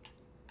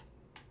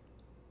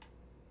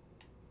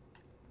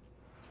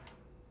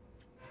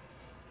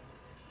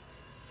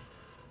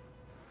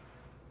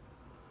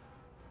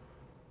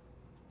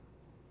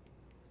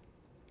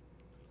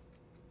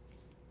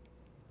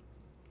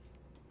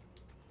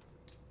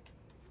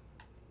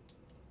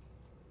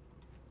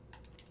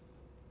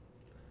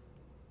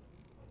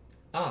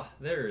 Ah,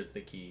 there is the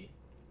key.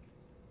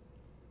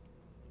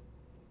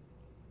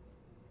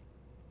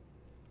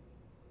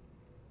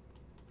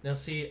 Now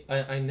see,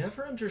 I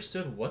never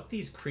understood what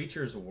these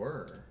creatures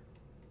were.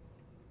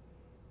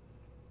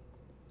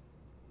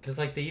 Cause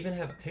like they even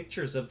have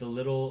pictures of the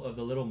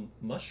little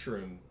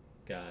mushroom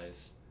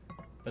guys.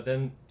 But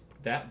then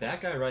that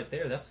guy right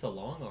there, that's the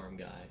long arm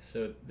guy.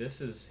 So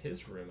this is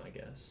his room, I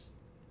guess.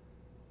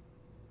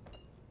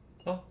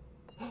 Oh.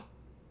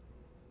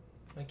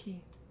 My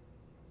key.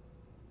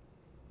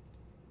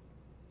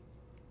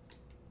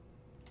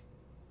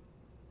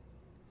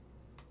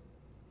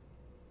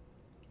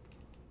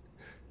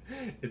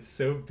 It's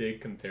so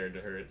big compared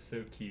to her. It's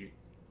so cute.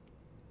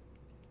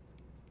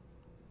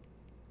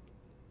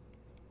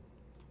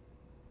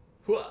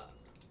 Hooah!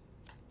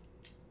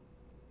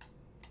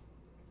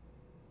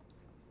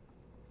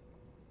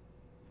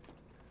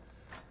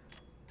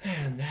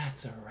 And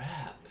that's a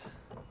wrap.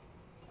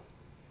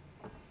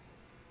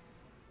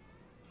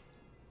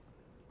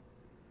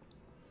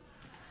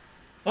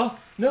 Oh,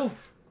 no!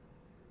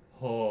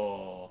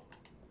 Oh.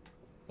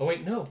 Oh,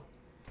 wait, no.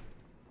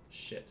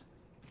 Shit.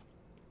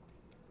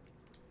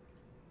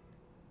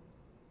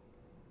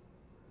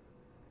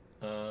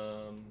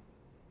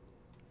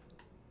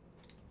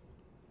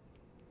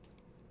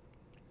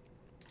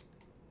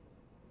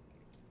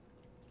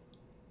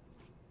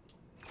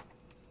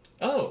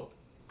 Oh!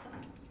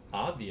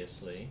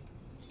 Obviously.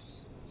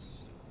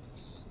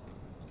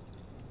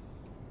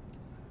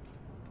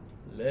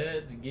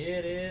 Let's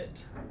get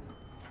it.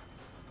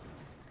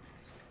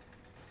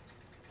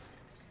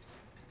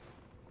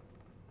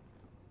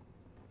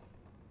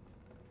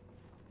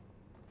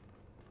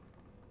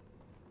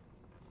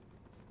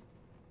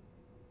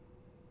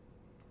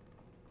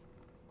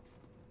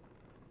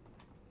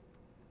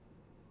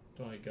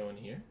 Do I go in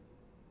here?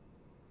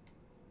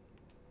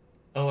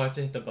 Oh, I have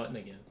to hit the button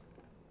again.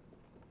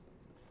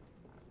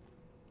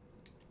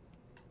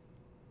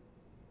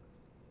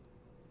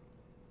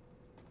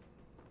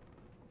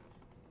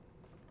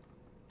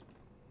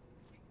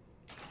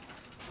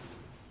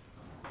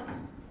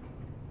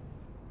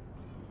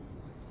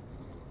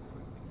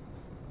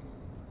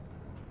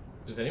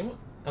 Does anyone?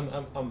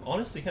 I'm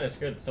honestly kind of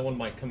scared that someone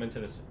might come into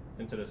this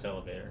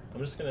elevator. I'm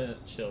just gonna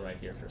chill right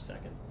here for a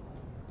second.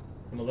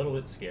 I'm a little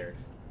bit scared.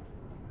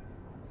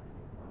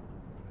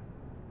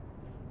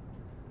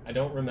 I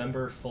don't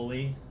remember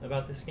fully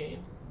about this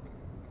game.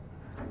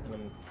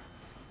 And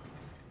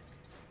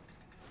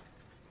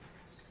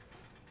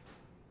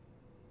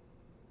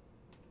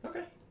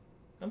okay,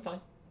 I'm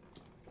fine.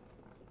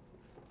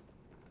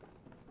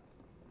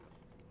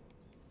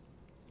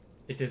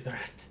 It is the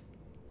rat.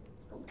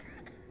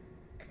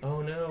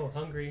 Oh no,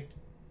 hungry.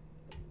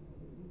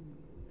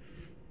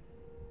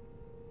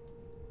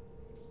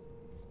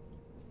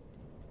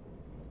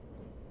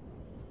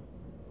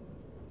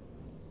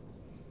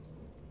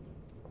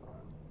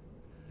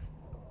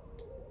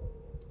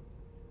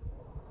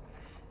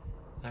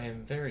 I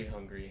am very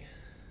hungry.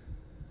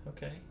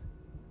 Okay.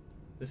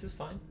 This is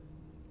fine.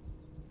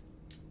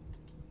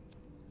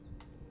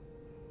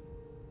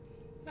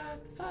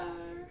 Light the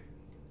fire.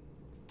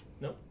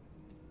 Nope.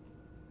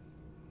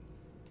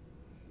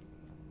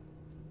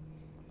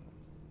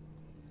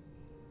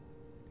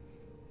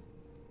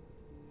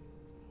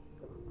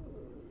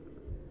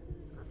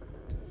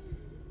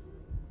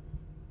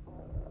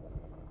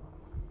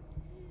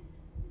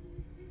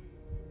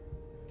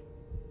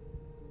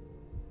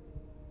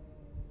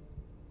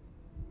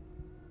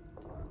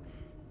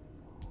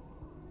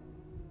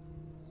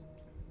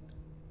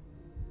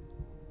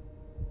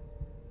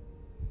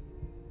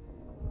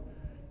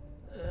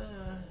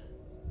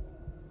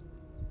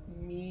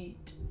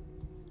 Meat.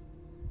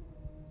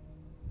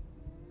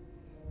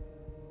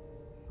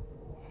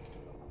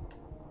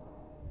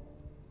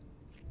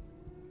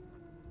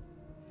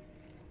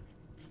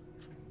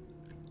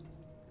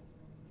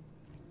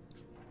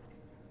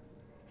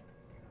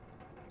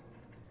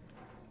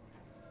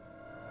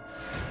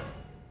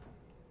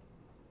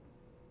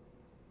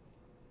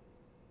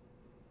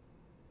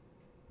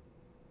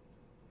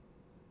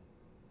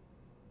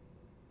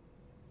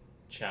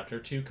 Chapter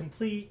 2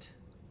 complete.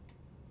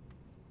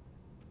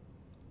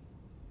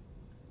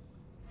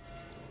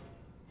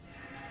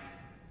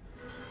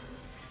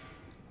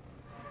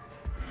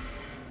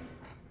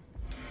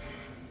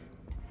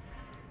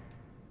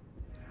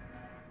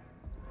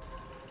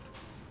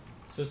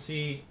 So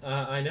see,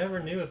 I never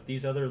knew if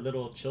these other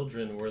little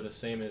children were the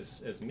same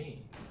as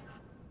me.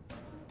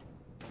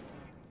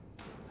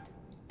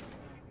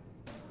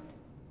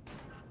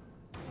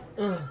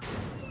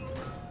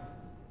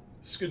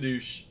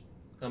 Skadoosh.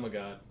 Oh my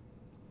god.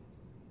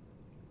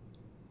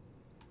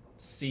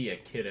 See ya,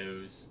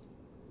 kiddos.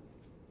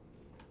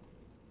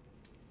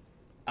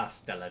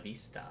 Hasta la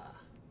vista.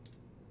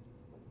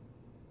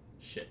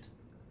 Shit.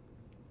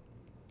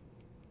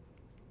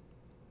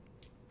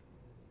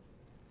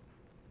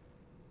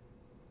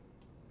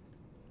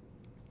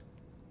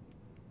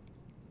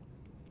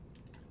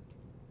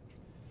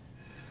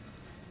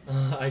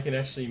 I can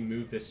actually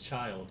move this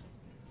child.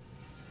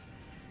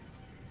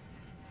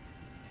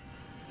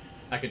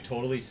 I could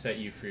totally set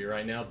you free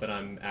right now, but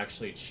I'm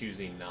actually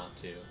choosing not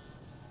to.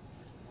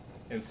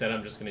 Instead,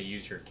 I'm just going to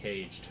use your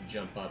cage to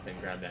jump up and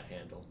grab that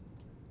handle.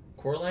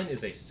 Coraline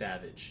is a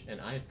savage,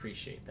 and I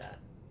appreciate that.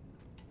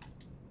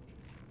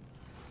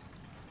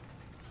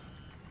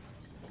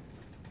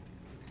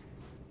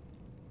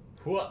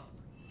 Hooah!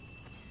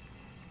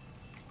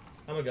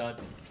 Oh my god.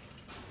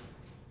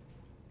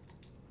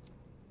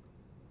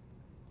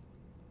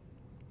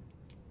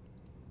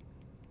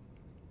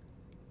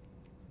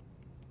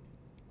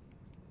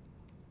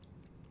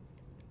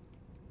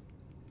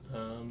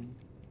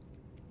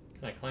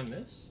 Can I climb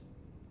this?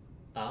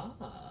 Ah.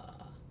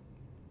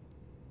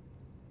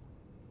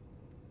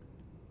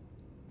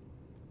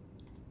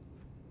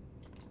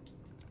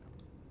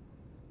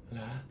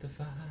 Light the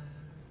fire.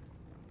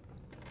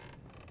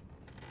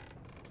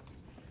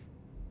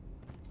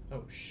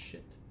 Oh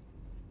shit.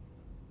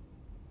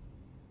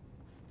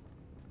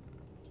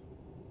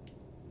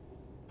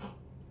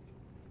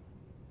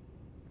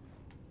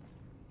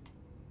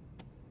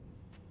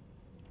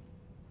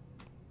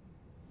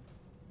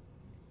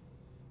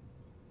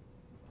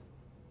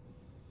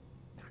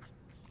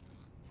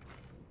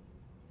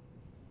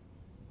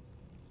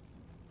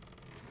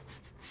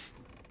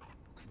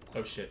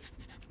 Oh shit.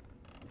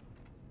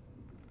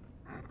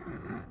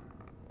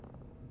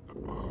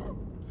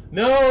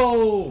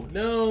 No!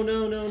 No,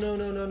 no, no, no,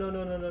 no, no, no, no,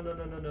 no, no, no,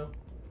 no, no, no.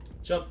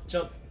 Jump,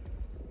 jump.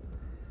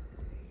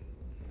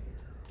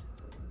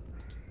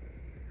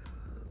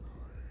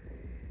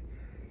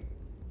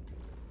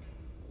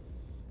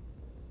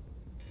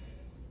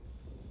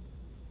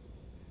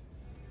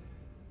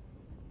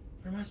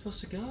 Where am I supposed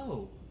to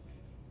go?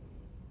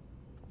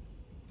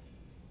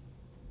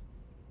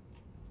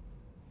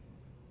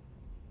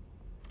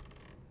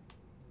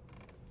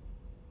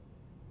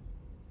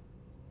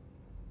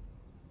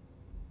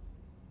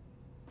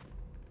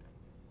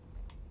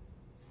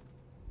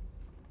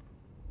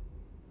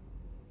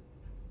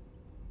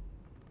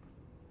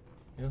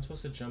 Am I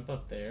supposed to jump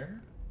up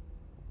there?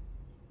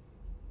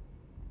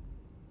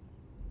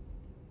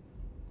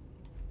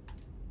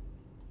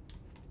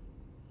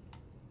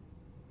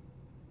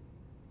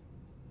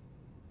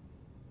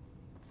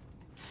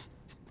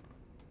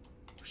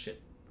 Oh,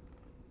 shit.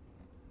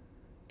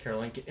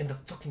 Caroline, get in the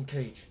fucking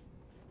cage.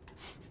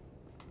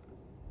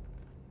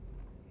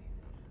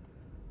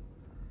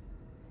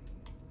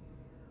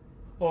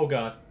 Oh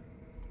god.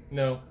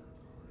 No.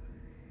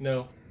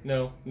 No,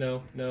 no,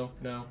 no, no,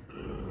 no.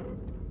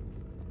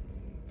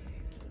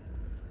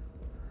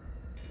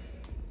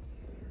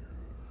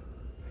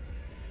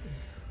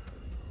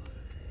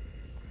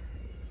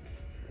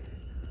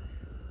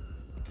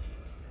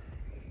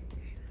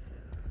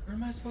 Where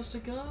am I supposed to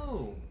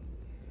go?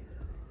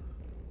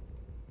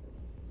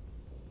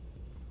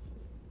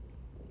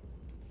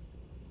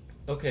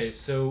 Okay,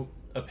 so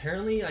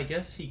apparently I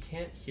guess he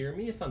can't hear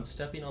me if I'm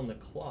stepping on the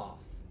cloth.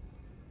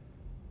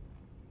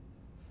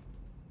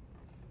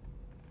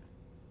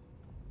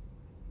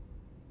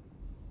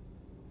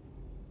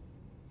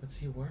 Let's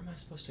see, where am I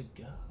supposed to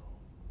go?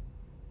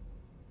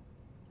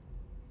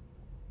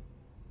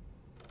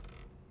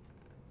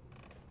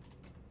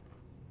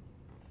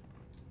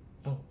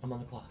 Oh, I'm on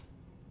the cloth.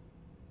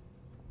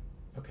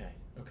 Okay,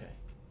 okay.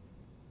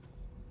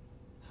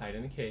 Hide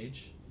in the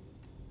cage.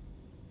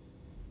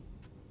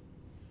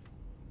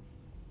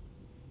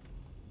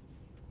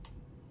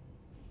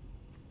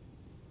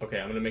 Okay,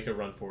 I'm gonna make a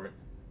run for it.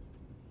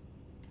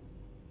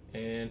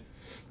 And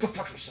go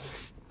fuck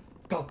yourself.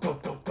 Go, go,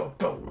 go, go,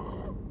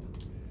 go.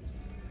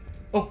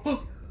 Oh,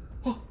 oh,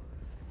 oh.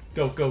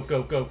 Go, go,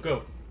 go, go,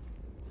 go.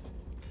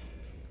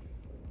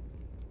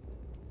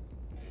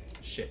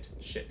 Shit,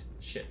 shit,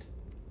 shit.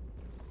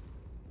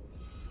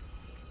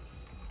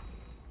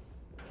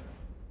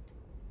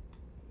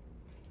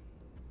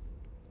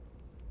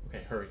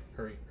 Okay, hurry,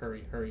 hurry,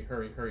 hurry, hurry,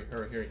 hurry, hurry,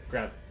 hurry, hurry.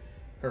 Grab.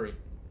 Hurry.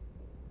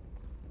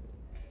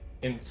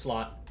 In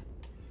slot.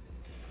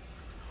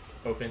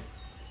 Open.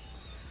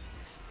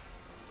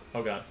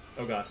 Oh god,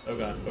 oh god, oh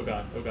god, oh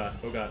god, oh god,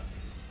 oh god.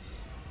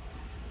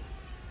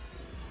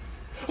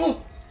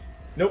 Oh!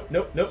 Nope,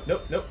 nope, nope,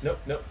 nope, nope, nope,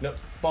 nope, nope.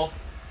 Fall.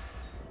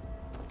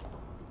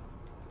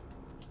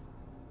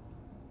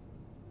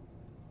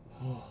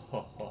 Oh,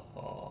 ho, ho,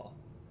 ho.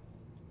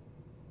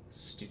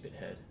 Stupid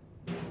head.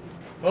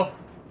 Oh!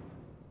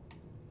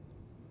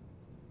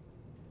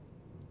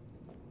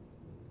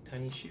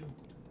 Tiny shoe.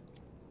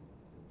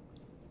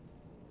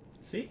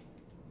 See?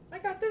 I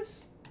got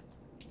this.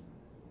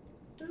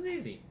 This is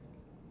easy.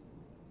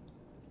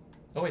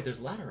 Oh wait, there's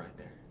a ladder right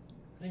there.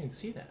 I didn't even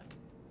see that.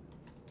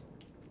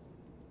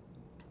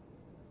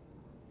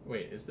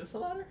 Wait, is this a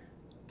ladder?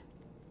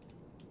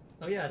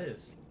 Oh yeah, it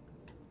is.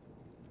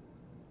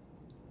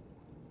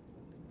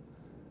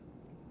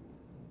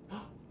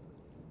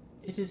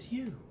 It is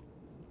you.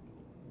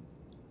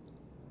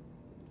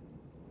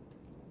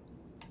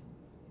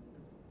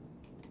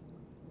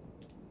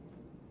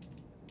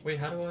 Wait,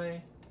 how do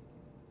I...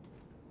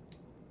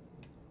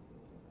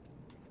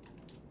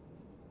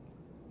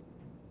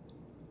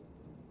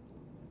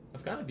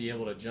 I've got to be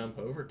able to jump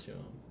over to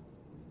him.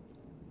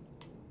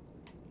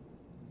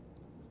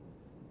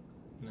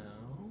 No.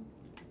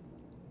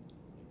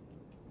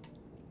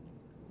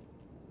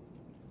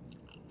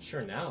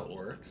 Sure, now it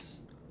works.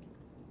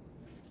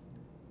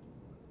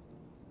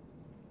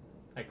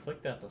 I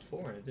clicked that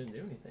before and it didn't do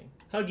anything.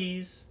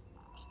 Huggies!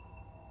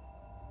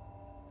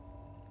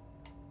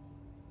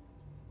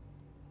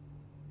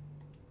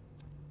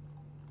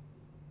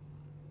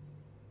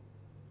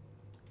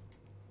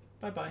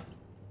 Bye-bye.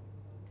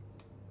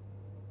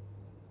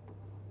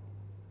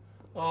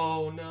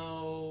 Oh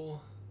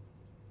no.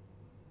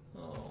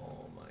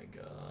 Oh my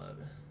god.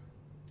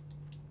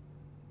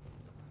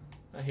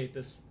 I hate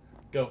this.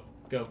 Go,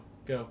 go,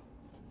 go.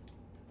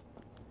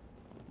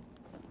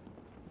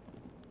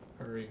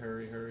 Hurry,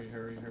 hurry, hurry,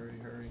 hurry, hurry,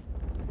 hurry.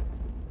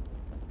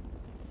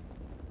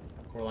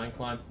 Coraline,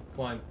 climb,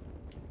 climb.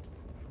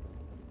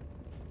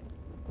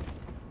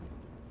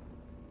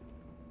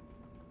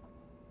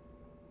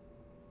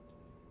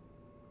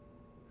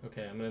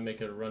 Okay, I'm gonna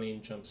make a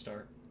running jump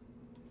start.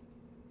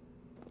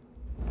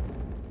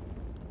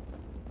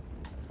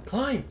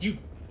 Climb, you!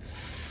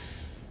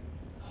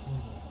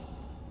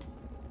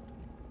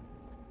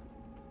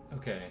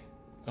 Okay.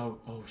 Oh,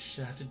 oh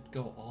shit, I have to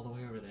go all the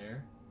way over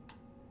there?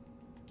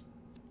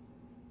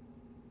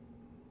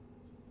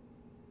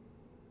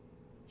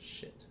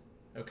 Shit.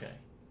 Okay.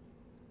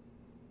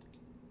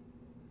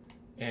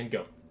 And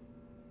go.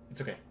 It's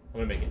okay.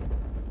 I'm gonna make it.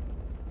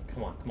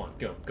 Come on, come on.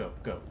 Go, go,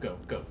 go, go,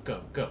 go,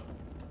 go, go.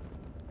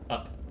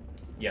 Up.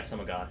 Yes,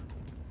 I'm a god.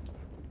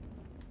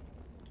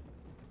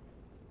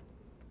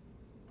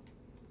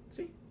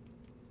 See?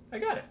 I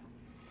got it.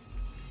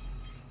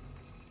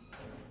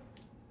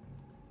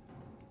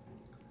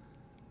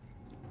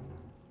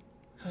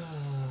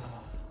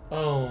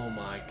 Oh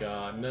my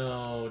god,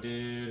 no,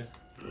 dude.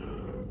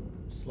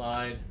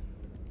 Slide.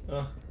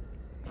 Oh,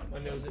 my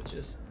nose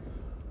itches.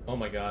 Oh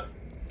my god.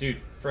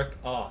 Dude, frick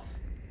off.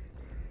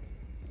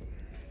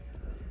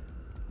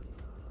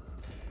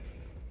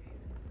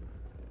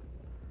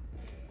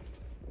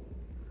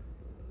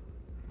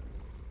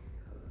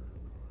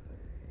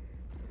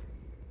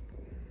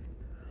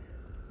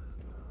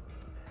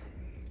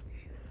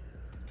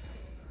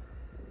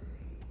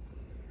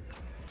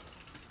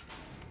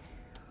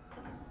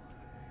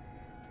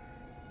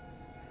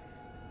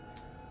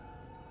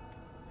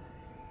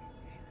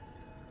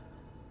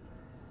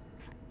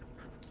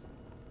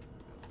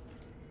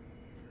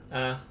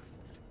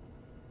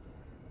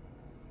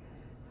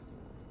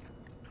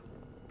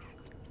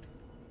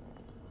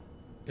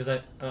 Because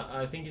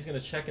I think he's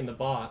gonna check in the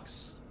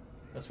box.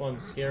 That's what I'm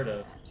scared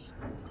of.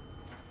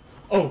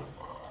 Oh!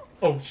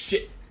 Oh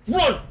shit!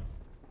 Run!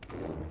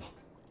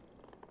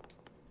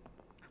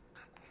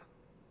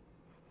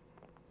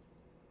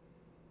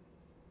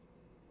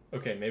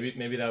 Okay,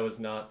 maybe that was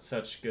not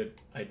such good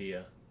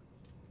idea.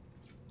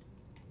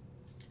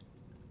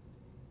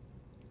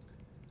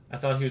 I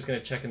thought he was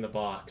gonna check in the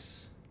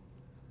box.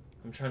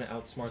 I'm trying to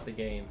outsmart the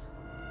game.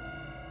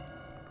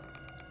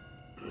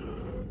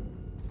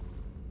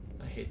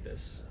 I hate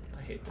this.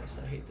 I hate this.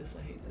 I hate this.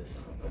 I hate this.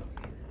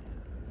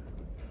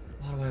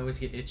 Why do I always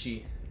get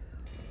itchy?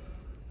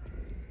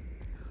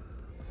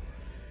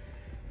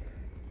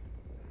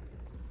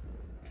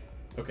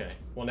 Okay.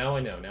 Well, now I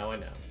know. Now I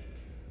know.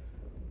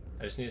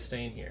 I just need to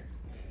stay in here.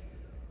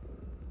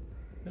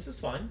 This is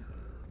fine.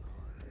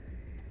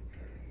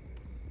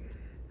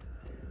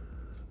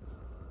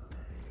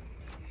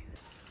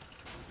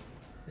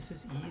 This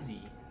is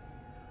easy.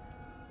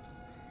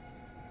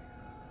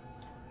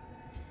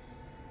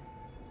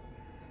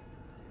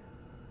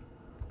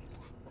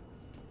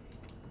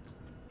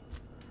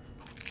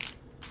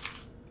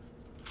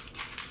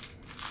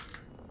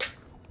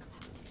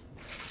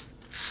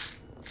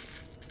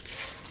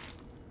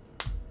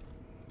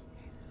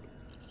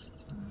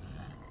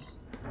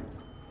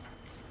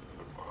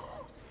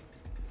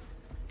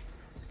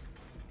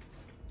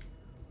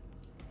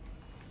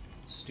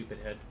 Stupid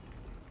head.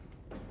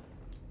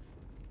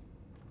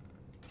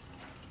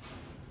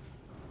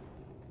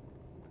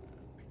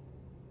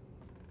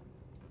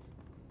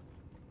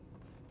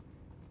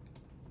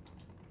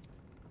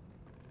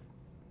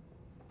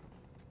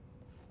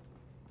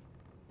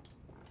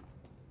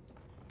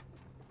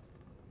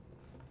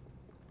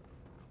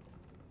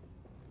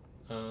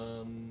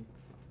 Oh.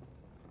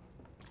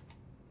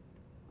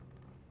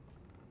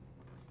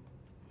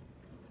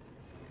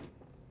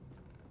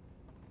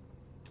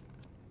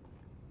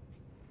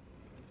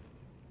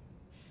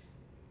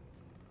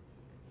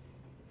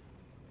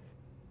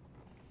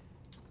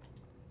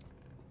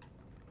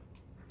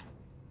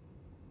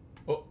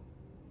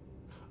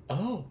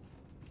 Oh.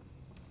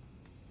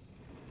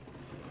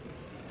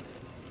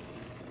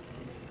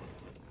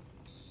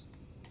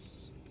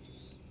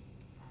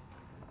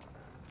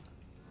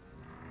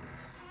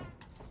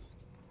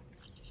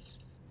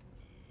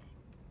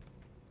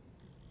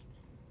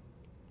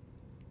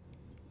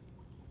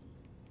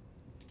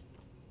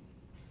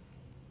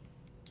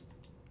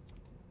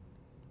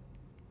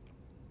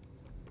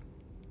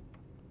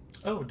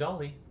 Oh,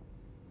 Dolly.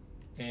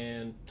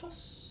 And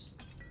toss.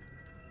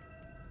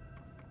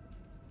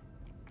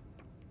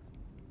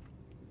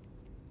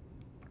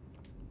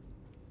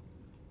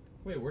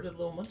 Wait, where did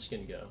little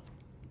Munchkin go?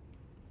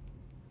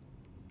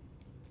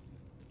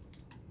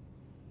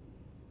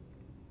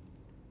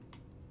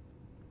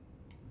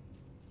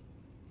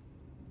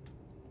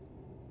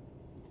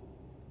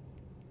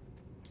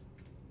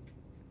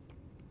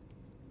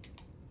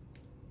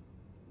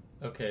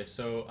 Okay,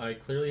 so I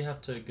clearly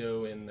have to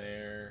go in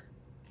there,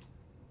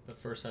 but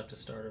first I have to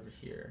start over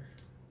here.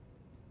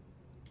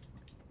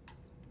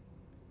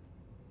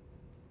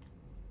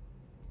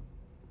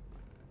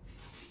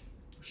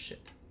 Oh,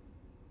 shit.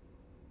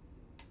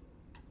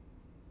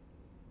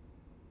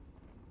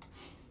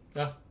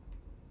 Ah.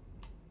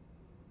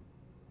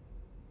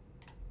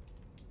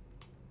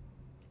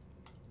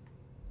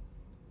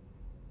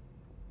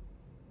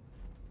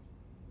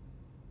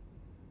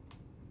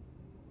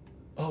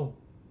 Oh.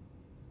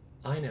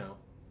 I know.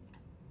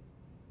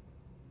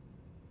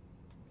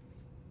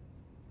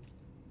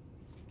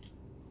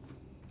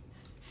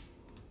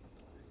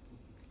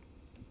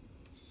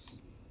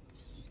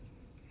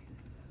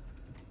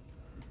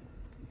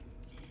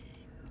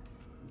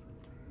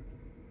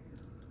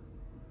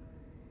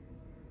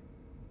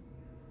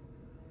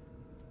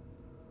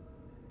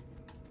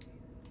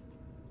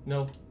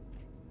 No.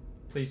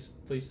 Please,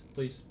 please,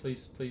 please,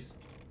 please, please.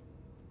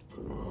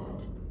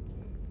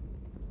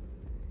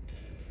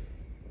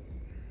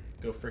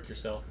 Go frick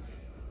yourself.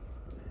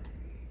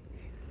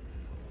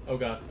 Oh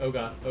god, oh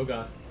god, oh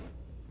god.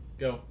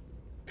 Go.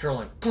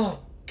 Caroline, go!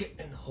 Get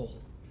in the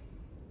hole.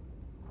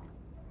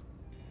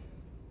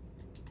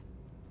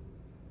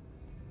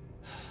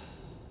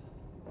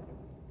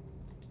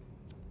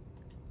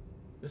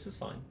 This is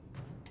fine.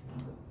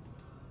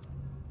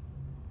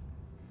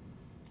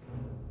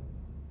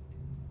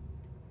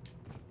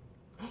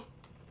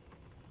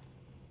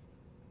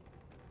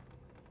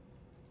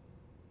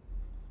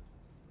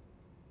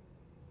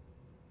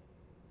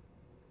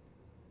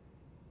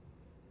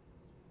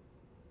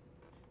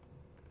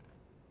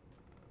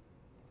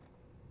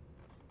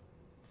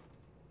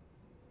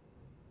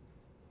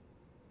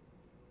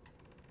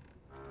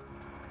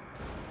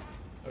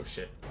 Oh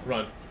shit.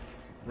 Run.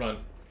 Run.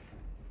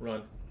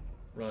 Run.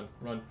 Run.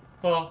 Run.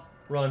 Oh!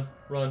 Run.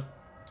 Run.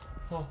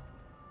 Oh.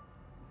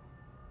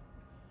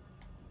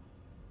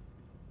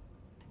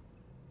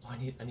 Oh,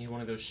 I need one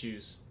of those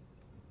shoes.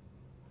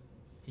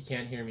 He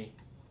can't hear me.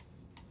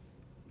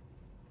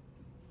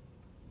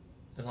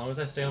 As long as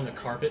I stay on the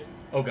carpet.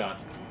 Oh god.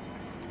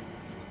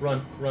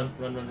 Run. Run.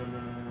 Run. Run. Run.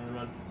 Run. Run. Run.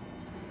 Run.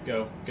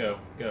 Go. Go.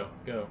 Go.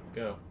 Go.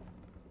 Go.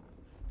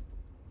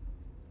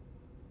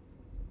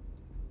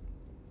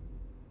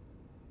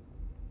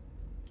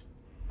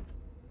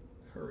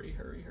 Hurry,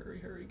 hurry, hurry,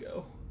 hurry,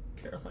 go.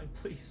 Caroline,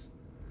 please.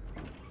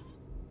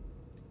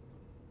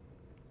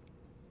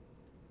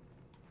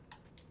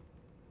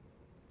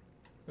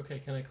 Okay,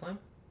 can I climb?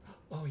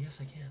 Oh,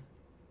 yes, I can.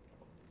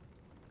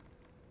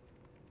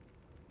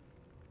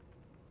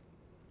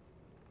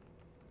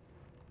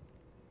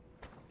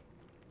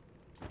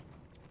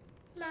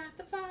 Light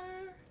the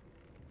fire.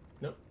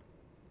 Nope.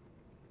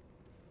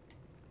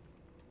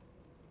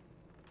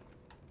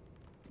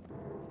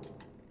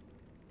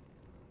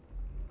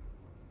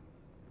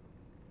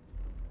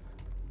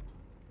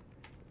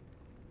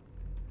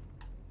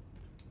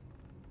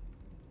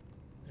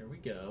 There we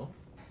go.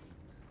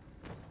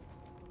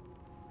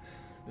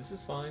 This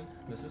is fine.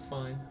 This is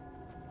fine.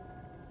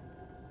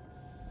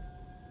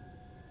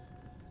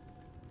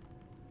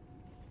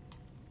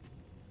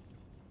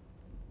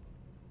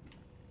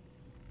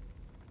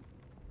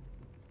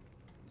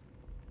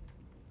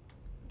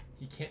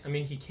 He can't, I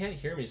mean, he can't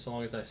hear me so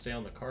long as I stay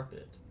on the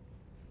carpet.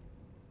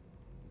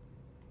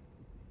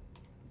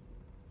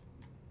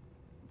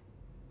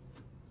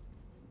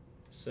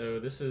 So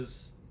this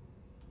is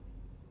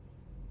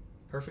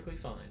perfectly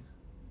fine.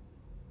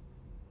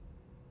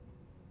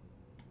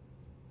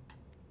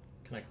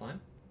 Can I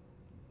climb?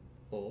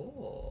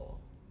 Oh.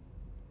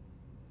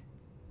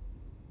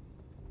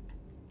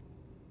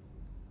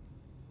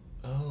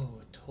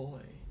 Oh, a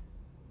toy.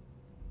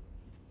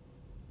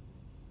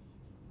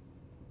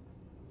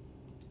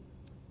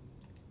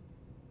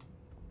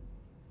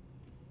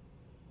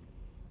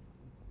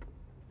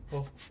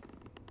 Oh.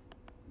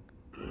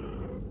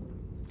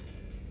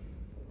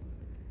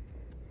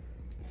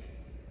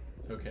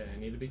 Okay, I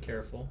need to be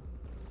careful.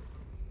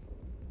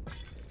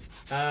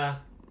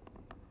 Ah.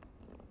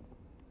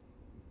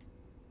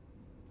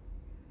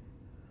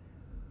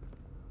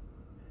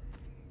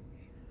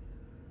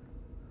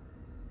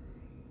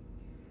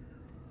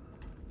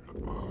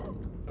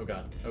 Oh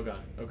god, oh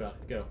god, oh god,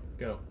 go,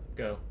 go,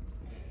 go.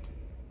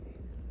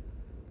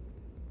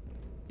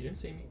 You didn't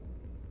see me.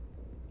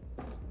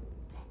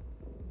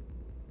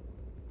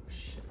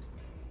 Shit.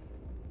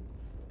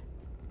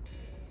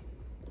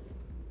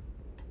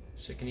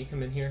 Shit, can he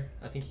come in here?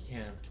 I think he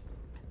can.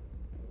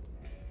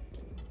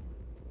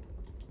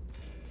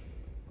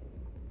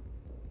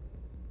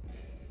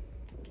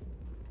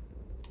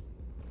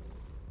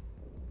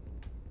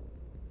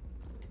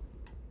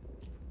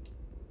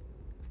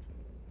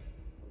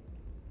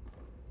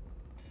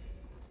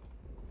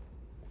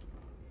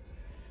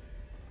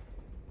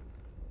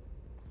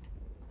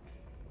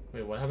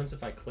 Wait, what happens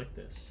if I click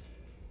this?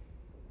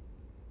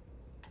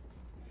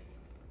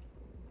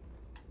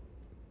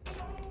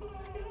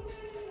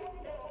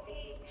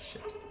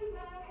 Shit.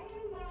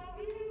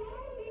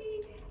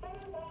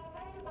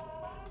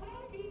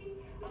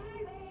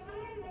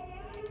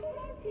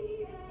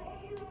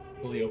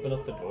 Will he open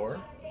up the door?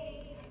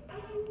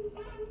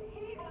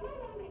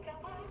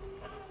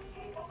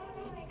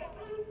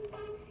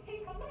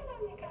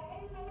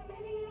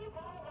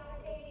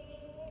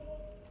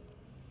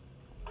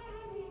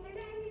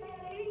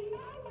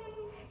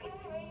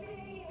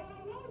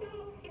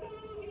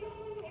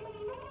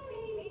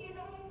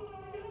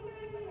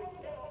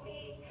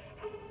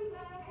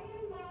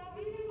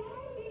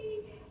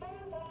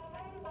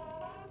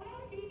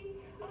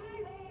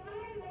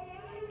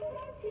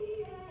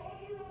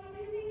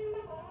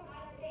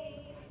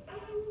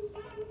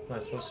 Am I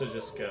supposed to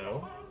just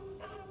go?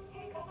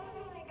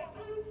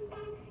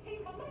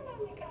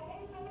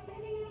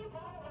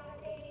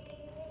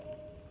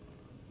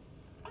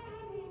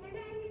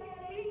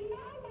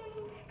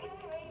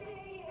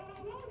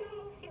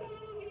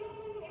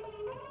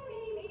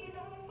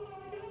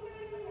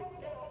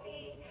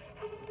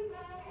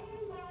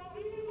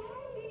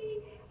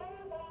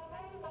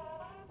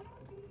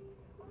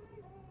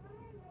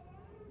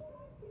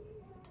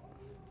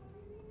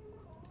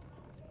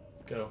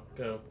 Go,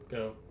 go,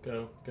 go,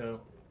 go,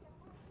 go.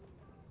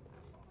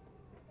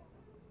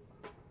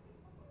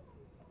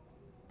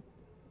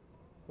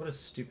 What a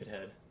stupid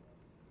head.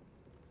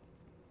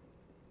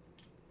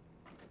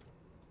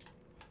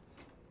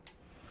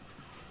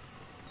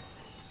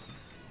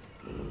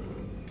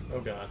 Oh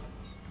god.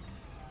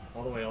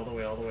 All the way, all the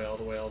way, all the way, all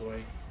the way, all the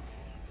way.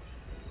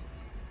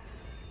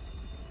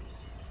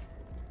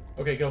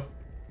 Okay, go.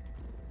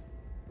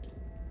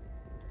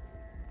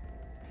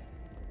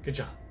 Good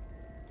job.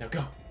 Now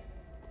go.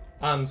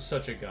 I'm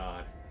such a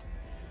god.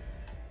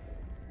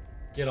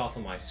 Get off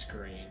of my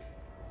screen.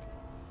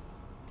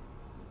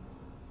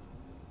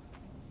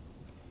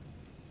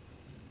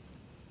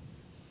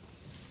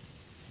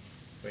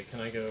 Wait,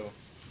 can I go?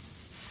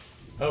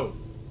 Oh.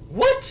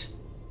 What?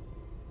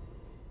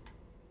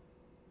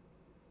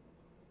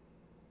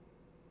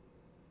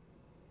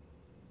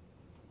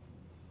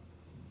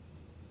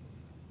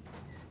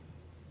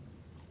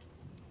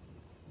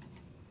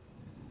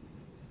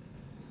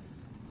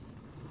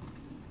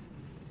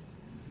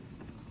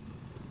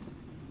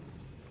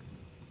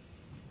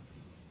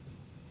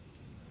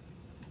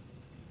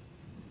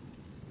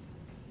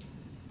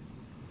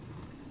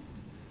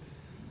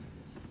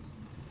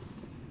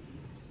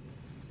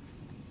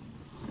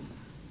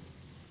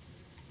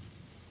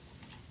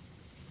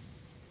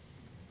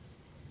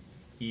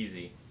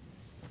 Easy.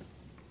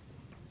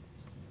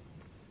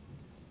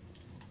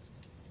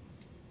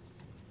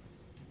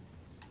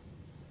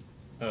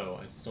 Oh,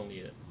 I still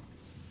need it.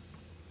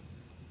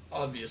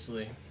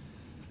 Obviously.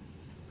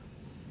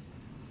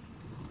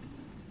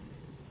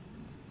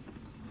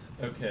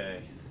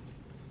 Okay.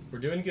 We're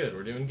doing good,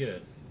 we're doing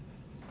good.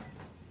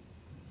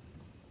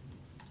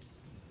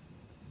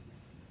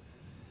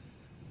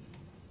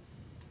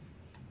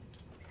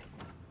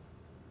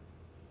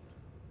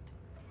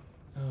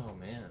 Oh,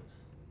 man.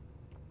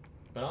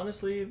 But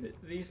honestly,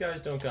 these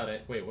guys don't got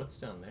it. Wait, what's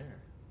down there?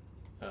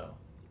 Oh.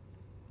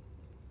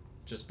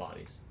 Just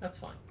bodies. That's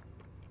fine.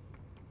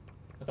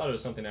 I thought it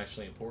was something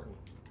actually important.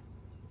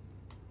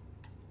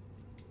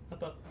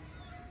 Up, up.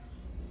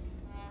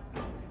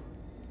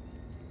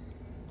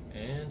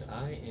 And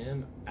I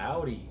am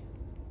outie.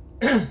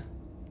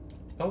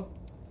 Oh.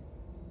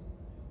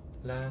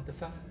 Light the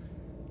fire.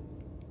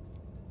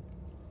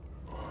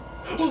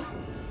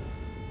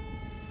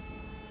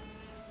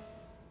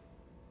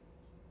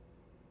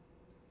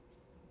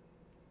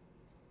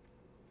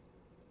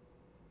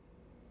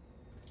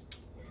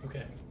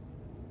 Okay.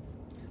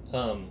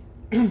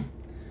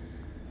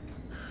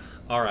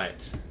 All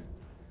right.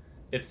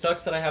 It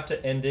sucks that I have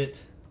to end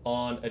it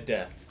on a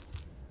death,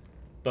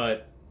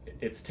 but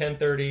it's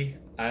 10:30.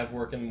 I have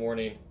work in the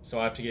morning, so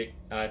I have to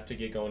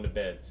get going to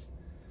beds.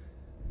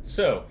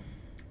 So,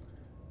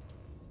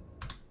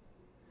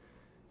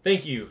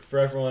 thank you for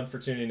everyone for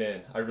tuning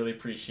in. I really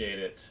appreciate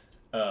it.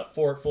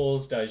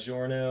 Fortfuls,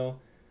 Digiorno,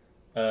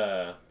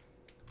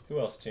 who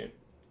else tuned?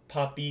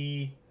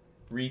 Poppy,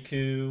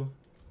 Riku.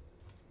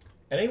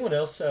 And anyone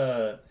else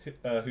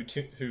who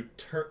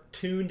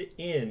tuned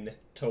in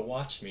to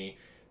watch me,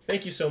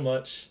 thank you so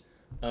much.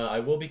 I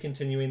will be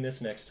continuing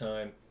this next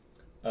time.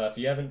 If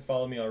you haven't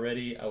followed me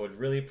already, I would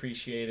really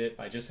appreciate it.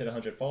 I just hit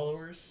 100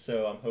 followers,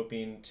 so I'm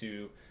hoping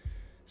to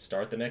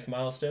start the next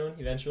milestone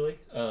eventually.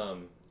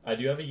 I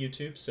do have a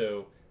YouTube,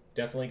 so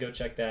definitely go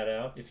check that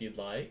out if you'd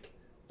like.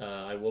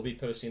 I will be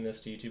posting this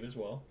to YouTube as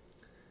well.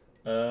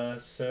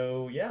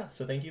 So yeah,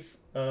 so thank you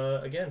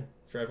again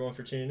for everyone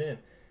for tuning in.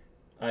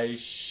 I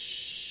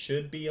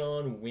should be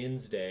on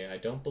Wednesday. I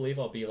don't believe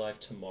I'll be live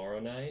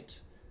tomorrow night.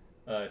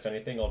 If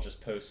anything, I'll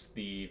just post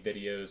the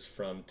videos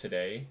from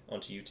today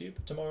onto YouTube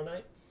tomorrow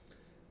night.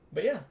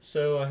 But yeah,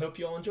 so I hope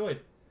you all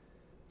enjoyed.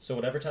 So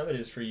whatever time it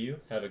is for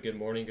you, have a good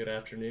morning, good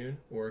afternoon,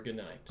 or good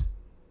night.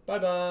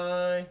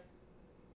 Bye-bye!